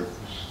as a group.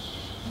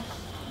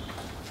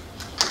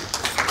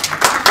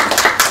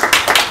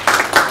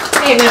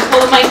 Okay, I'm going to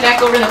pull the mic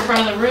back over to the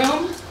front of the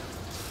room.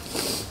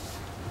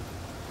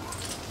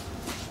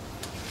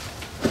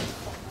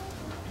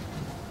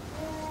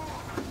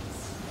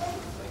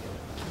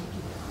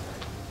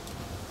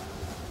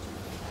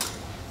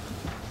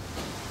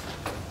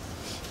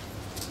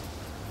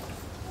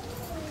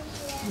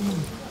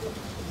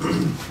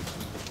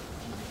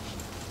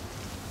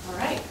 All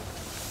right.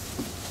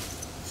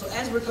 So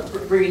as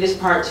we're bringing this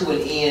part to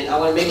an end, I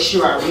want to make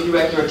sure I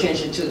redirect your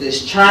attention to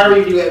this Charter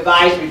Review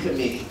Advisory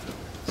Committee.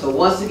 So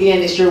once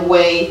again, it's your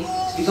way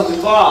to become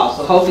involved.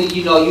 So hopefully,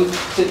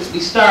 since we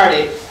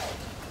started,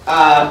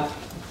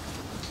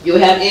 you'll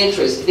have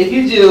interest. If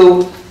you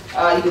do,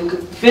 you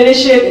can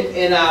finish it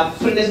and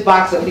put in this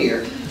box up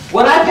here.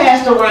 What I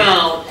passed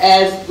around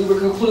as we were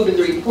concluding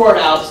the report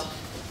outs,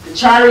 the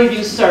Charter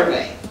Review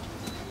survey.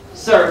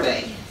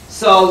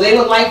 So they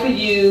would like for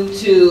you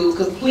to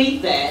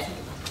complete that,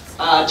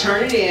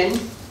 turn it in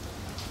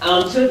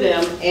to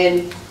them,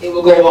 and it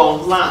will go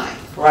online,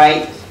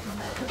 right?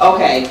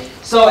 Okay.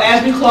 So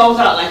as we close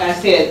out, like I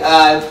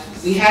said,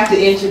 we have to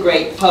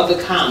integrate public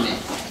comment.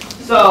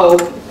 So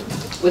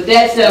with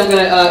that said, I'm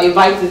going to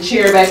invite the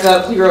chair back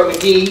up, Cleo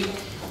McGee,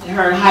 and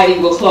her and Heidi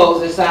will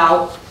close this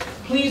out.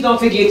 Please don't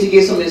forget to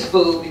get some of this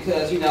food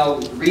because,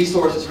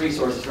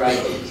 resources, right?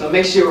 So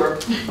make sure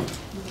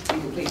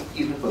you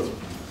eat the food.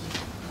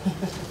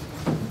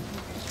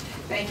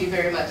 Thank you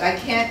very much. I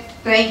can't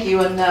thank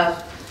you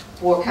enough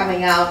for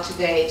coming out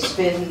today to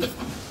spend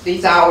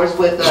these hours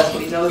with us.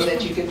 We know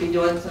that you could be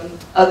doing some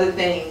other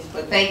things,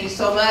 but thank you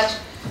so much,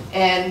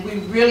 and we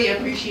really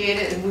appreciate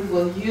it, and we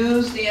will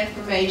use the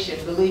information,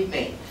 believe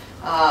me.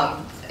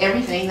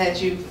 Everything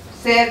that you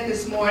said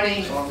this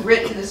morning or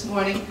written this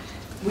morning,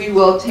 we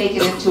will take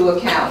it into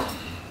account.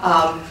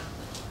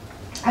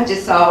 I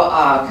just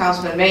saw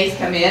Councilman Mays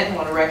come in. I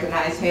want to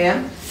recognize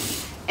him.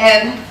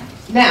 And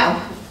now,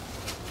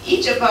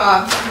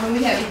 when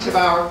we have each of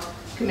our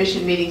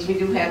commission meetings, we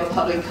do have a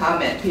public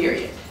comment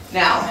period.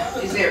 Now,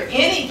 is there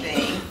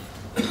anything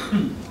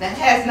that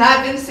has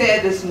not been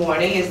said this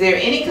morning? Is there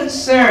any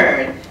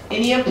concern,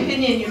 any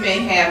opinion you may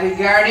have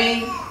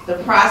regarding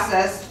the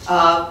process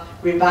of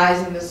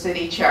revising the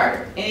city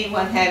charter?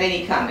 Anyone have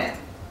any comment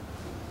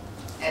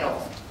at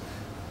all?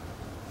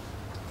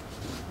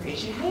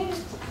 Raise your hand.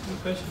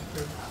 Question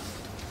for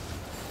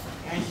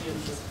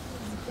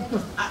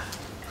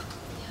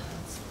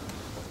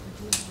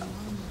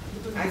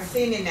I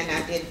seen it and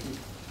I didn't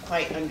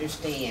quite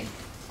understand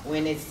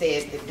when it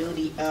said the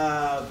duty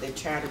of the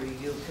Charter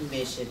Review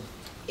Commission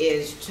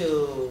is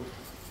to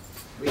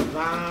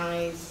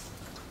revise,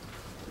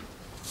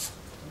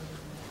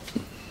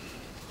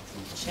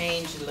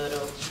 change a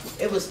little.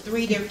 It was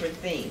 3 different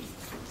things.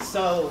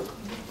 So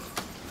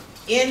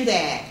in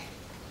that,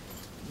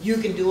 you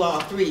can do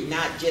all 3,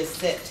 not just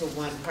set to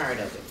one part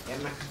of it.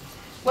 Am I?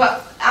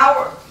 Well,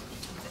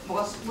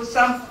 with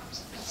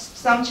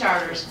some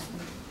charters,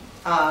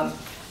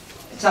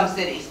 some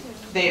cities,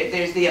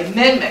 there's the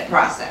amendment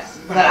process,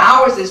 but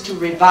ours is to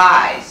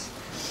revise.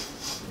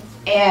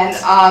 And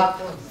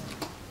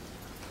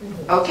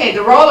okay,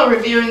 the role of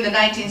reviewing the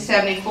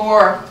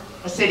 1974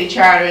 city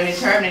charter and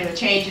determining the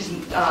changes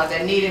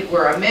that needed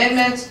were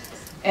amendments,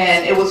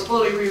 and it was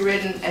fully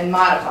rewritten and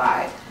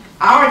modified.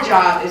 Our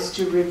job is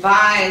to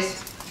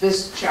revise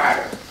this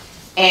charter.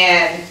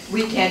 And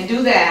we can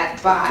do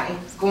that by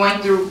going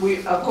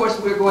through, of course,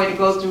 we're going to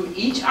go through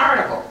each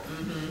article.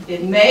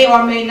 It may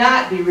or may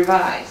not be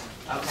revised.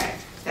 Okay.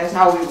 That's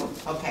how we will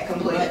Okay.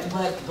 complete it.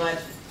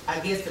 But I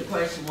guess the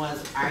question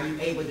was, are you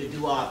able to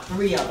do all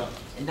three of them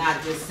and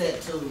not just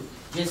set to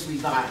just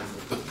revise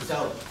it?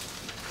 So,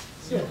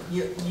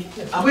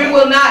 okay. We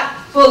will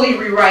not fully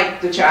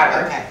rewrite the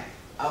charter. Okay,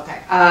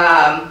 okay.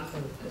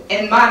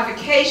 In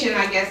modification,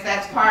 I guess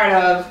that's part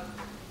of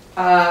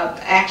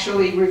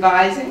actually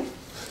revising,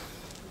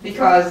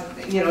 because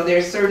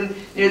there's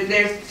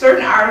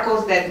certain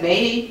articles that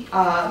may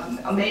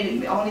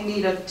only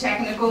need a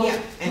technical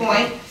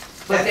point,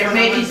 but there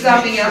may be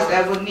something else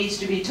that needs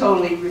to be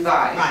totally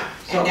revised. Right,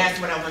 so, and that's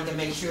what I wanted to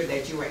make sure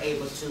that you were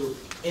able to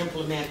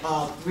implement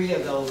all three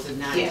of those and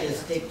not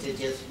just stick to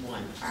just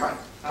one. Right.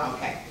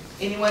 Okay.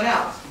 Anyone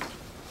else?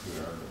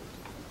 Yeah.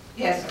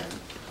 Yes,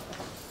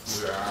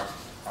 sir. Yeah,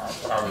 I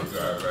apologize.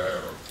 I had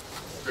a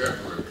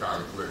scheduling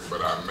conflict,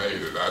 but I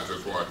made it. I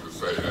just wanted to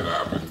say that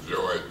I've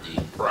enjoyed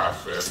the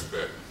process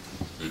that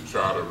the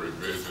Charter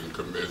Revision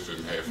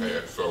Commission has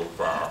had so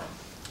far.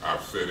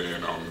 I've sit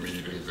in on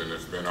meetings and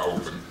it's been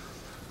open.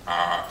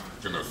 I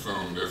can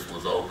assume this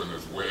was open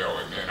as well,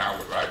 and then I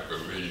would like to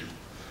leave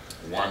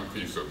one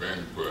piece of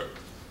input.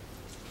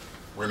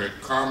 When it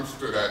comes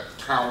to that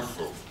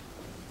council,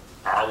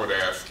 I would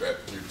ask that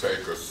you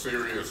take a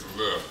serious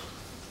look,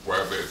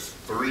 whether it's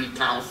 3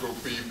 council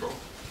people,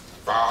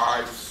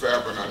 5,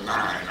 7, or 9.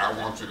 I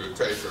want you to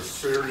take a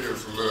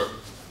serious look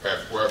at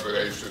whether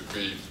they should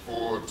be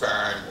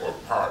full-time or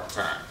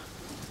part-time.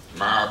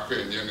 My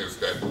opinion is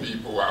that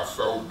people are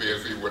so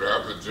busy with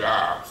other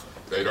jobs,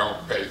 they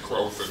don't pay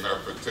close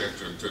enough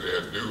attention to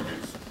their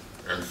duties.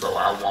 And so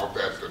I want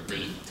that to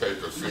be, take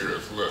a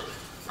serious look.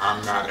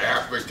 I'm not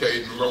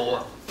advocating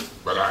lower,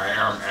 but I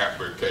am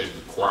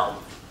advocating quality.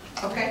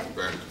 Okay.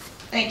 Thank you.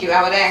 Thank you.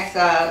 I would ask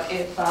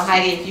if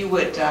Heidi, if you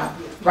would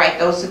write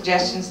those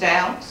suggestions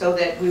down so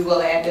that we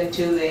will add them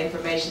to the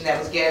information that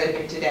was gathered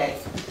here today.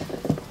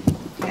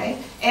 Okay.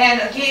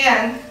 And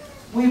again,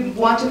 we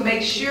want to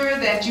make sure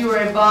that you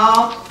are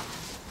involved,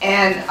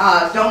 and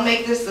don't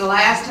make this the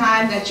last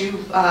time that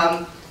you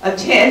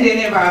attend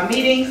any of our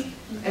meetings.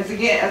 As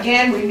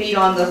again, we meet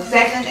on the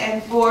 2nd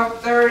and 4th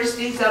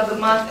Thursdays of the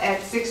month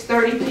at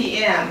 6:30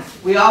 p.m.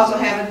 We also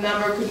have a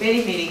number of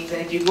committee meetings,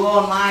 and if you go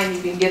online,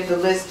 you can get the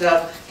list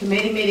of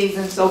committee meetings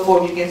and so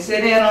forth. You can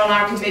sit in on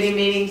our committee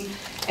meetings,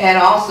 and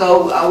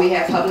also we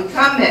have public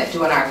comment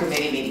during our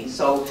committee meetings.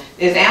 So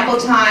there's ample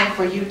time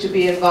for you to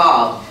be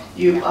involved.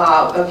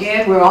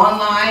 Again, we're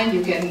online.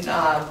 You can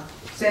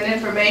send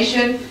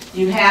information.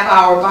 You have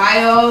our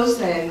bios,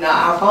 and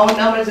our phone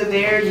numbers are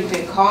there. You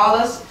can call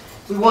us.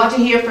 We want to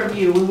hear from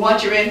you. We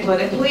want your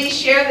input, and please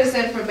share this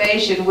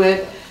information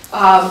with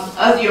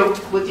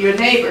your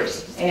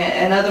neighbors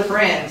and other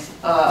friends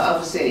of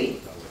the city.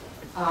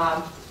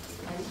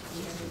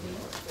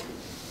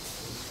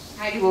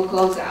 Heidi will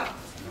close out.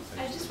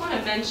 I just want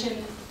to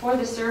mention for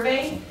the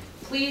survey,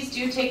 please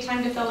do take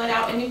time to fill it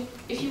out, and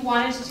if you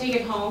wanted to take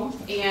it home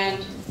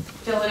and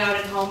fill it out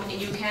at home,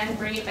 and you can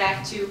bring it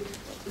back to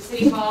the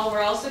City Hall.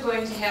 We're also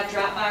going to have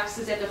drop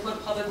boxes at the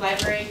Flint Public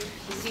Library,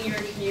 the senior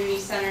and community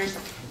centers,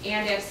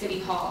 and at City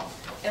Hall.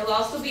 It'll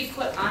also be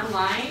put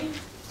online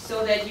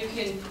so that you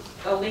can,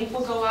 a link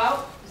will go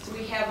out, so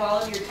we have all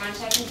of your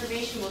contact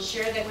information. We'll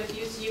share that with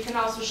you, so you can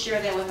also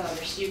share that with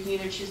others. So you can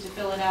either choose to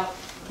fill it out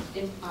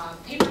in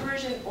paper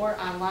version or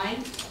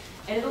online.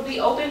 And it'll be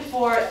open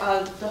for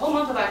the whole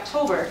month of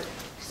October.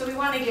 So we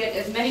want to get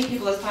as many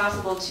people as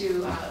possible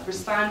to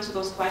respond to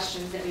those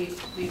questions that we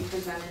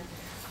presented.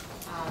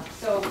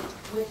 So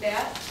with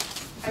that,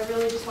 I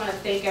really just want to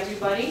thank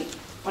everybody.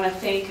 I want to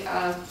thank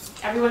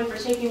everyone for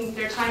taking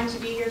their time to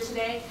be here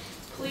today.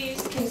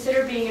 Please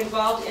consider being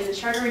involved in the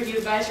Charter Review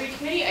Advisory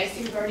Committee. I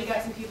see we've already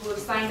got some people who have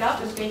signed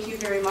up, and thank you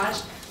very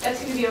much.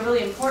 That's going to be a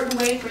really important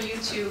way for you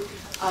to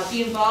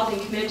be involved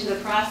and committed to the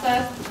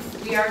process.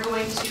 We are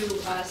going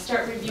to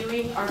start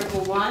reviewing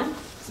Article 1.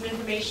 Some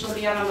information will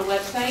be out on the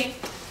website.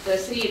 The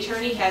city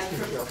attorney has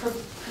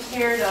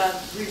prepared a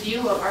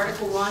review of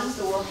Article 1,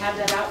 so we'll have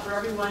that out for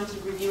everyone to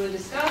review and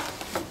discuss.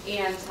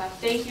 And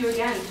thank you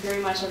again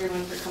very much,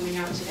 everyone, for coming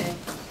out today.